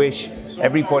 and I wish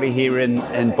everybody here in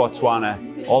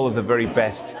Botswana all of the very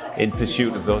best in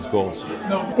pursuit of those goals.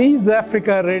 Is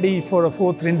Africa ready for a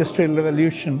fourth industrial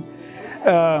revolution?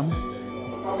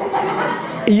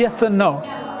 Yes and no.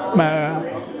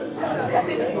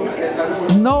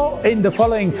 No, in the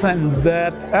following sense,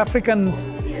 that Africans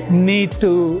need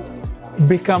to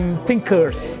become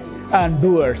thinkers and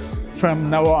doers from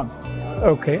now on.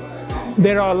 Okay,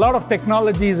 there are a lot of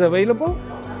technologies available,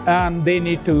 and they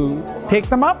need to take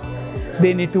them up,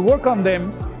 they need to work on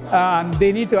them, and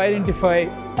they need to identify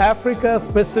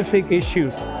Africa-specific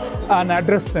issues and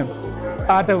address them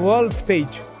at a world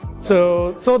stage,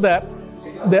 so that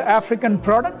the African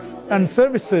products and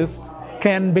services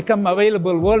can become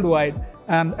available worldwide,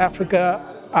 and Africa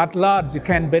at large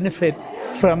can benefit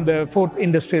from the fourth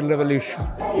industrial revolution.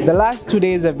 The last 2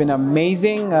 days have been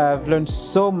amazing. I've learned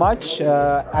so much.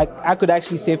 I could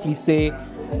actually safely say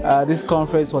this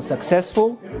conference was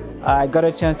successful. I got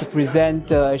a chance to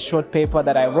present a short paper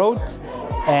that I wrote,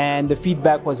 and the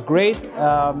feedback was great.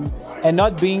 And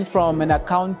not being from an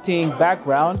accounting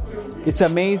background, it's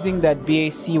amazing that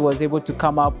BAC was able to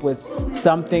come up with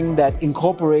something that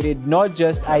incorporated not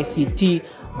just ICT,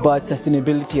 but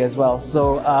sustainability as well.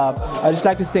 So I'd just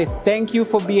like to say thank you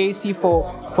for BAC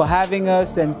for having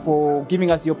us and for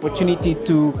giving us the opportunity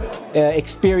to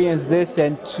experience this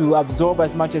and to absorb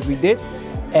as much as we did.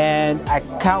 And I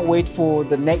can't wait for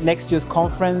the next year's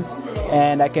conference,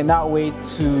 and I cannot wait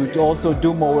to also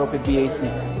do more work with BAC.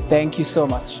 Thank you so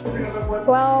much.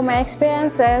 Well, my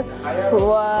experiences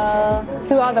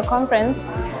throughout the conference,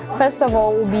 first of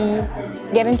all, will be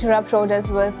getting to rub shoulders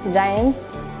with giants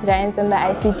in the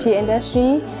ICT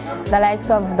industry, the likes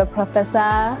of the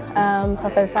Professor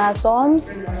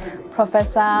Soms,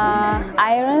 Professor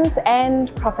Irons,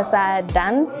 and Professor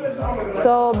Dan.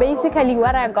 So basically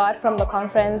what I got from the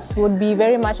conference would be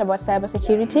very much about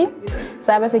cybersecurity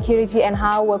and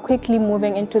how we're quickly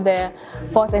moving into the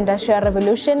fourth industrial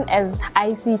revolution as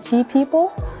ICT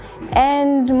people.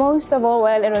 And most of all,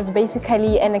 well, it was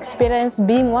basically an experience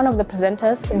being one of the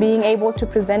presenters, being able to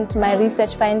present my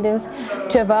research findings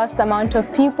to a vast amount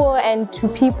of people and to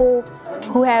people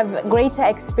who have greater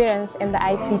experience in the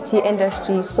ICT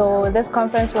industry. So this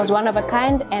conference was one of a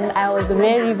kind, and I was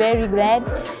very, very glad,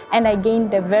 and I gained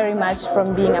very much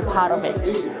from being a part of it.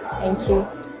 Thank you.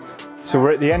 So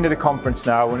we're at the end of the conference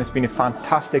now, and it's been a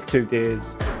fantastic 2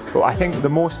 days. But I think the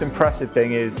most impressive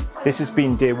thing is this has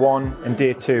been day 1 and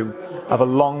day 2 of a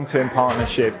long-term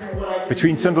partnership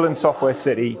between Sunderland Software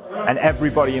City and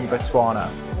everybody in Botswana.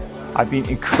 I've been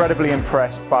incredibly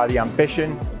impressed by the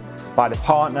ambition, by the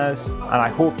partners, and I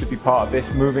hope to be part of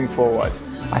this moving forward.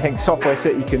 I think Software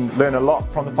City can learn a lot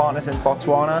from the partners in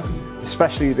Botswana,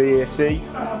 especially the ASC,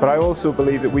 but I also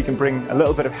believe that we can bring a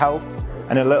little bit of help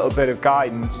and a little bit of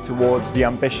guidance towards the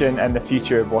ambition and the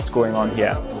future of what's going on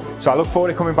here. So I look forward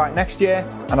to coming back next year,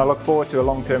 and I look forward to a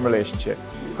long-term relationship.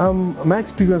 My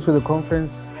experience with the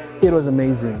conference, it was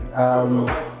amazing.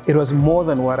 It was more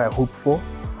than what I hoped for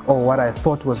or what I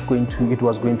thought it was going to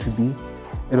be.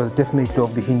 It was definitely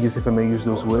off the hinges, if I may use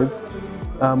those words.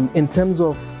 In terms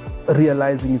of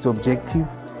realizing its objective,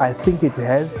 I think it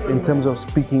has. In terms of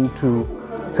speaking to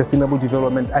sustainable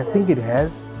development, I think it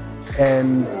has.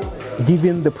 And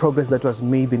given the progress that was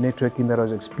made, the networking that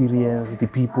was experienced, the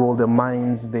people, the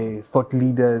minds, the thought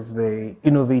leaders, the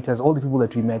innovators, all the people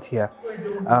that we met here,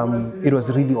 it was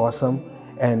really awesome,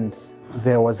 and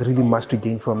there was really much to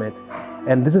gain from it.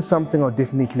 And this is something I'll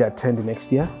definitely attend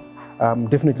next year. I'm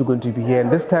definitely going to be here, and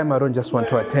this time I don't just want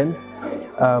to attend.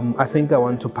 I think I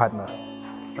want to partner.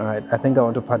 All right, I think I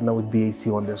want to partner with BAC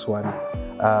on this one,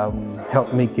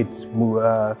 help make it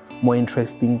more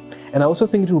interesting. And I also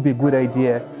think it will be a good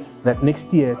idea that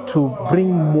next year to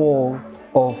bring more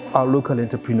of our local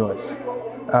entrepreneurs,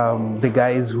 the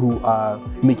guys who are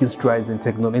making strides in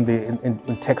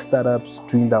tech startups,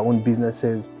 doing their own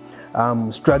businesses,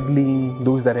 struggling,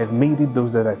 those that have made it,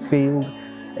 those that have failed,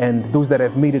 and those that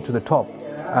have made it to the top.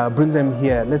 Bring them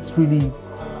here.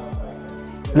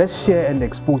 Let's share and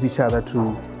expose each other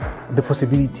to the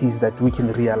possibilities that we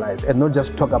can realize, and not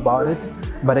just talk about it,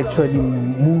 but actually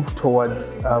move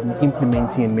towards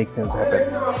implementing and make things happen.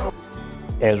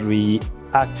 As we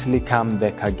actually come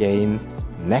back again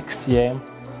next year,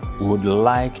 we would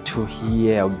like to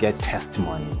hear or get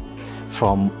testimony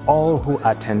from all who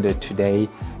attended today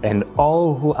and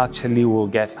all who actually will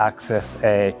get access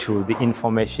to the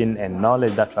information and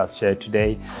knowledge that was shared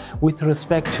today with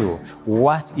respect to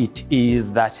what it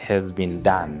is that has been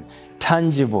done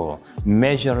tangible,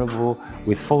 measurable,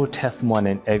 with full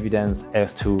testimony and evidence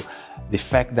as to the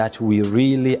fact that we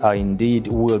really are indeed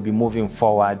will be moving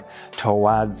forward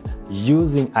towards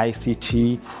using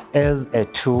ICT as a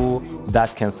tool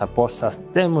that can support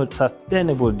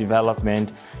sustainable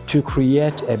development to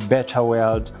create a better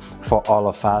world for all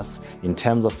of us in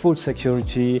terms of food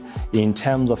security, in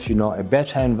terms of, a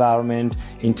better environment,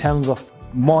 in terms of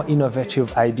more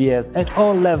innovative ideas at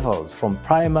all levels, from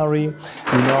primary,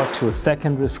 to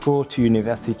secondary school, to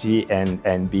university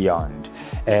and beyond.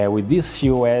 With these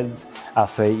few words, I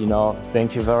say,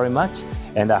 thank you very much,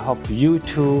 and I hope you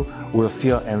too will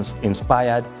feel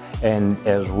inspired. And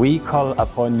as we call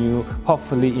upon you,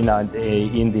 hopefully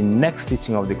in the next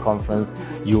sitting of the conference,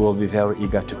 you will be very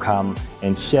eager to come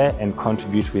and share and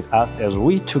contribute with us as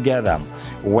we together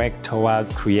work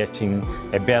towards creating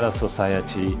a better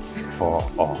society for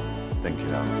all. Thank you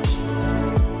very much.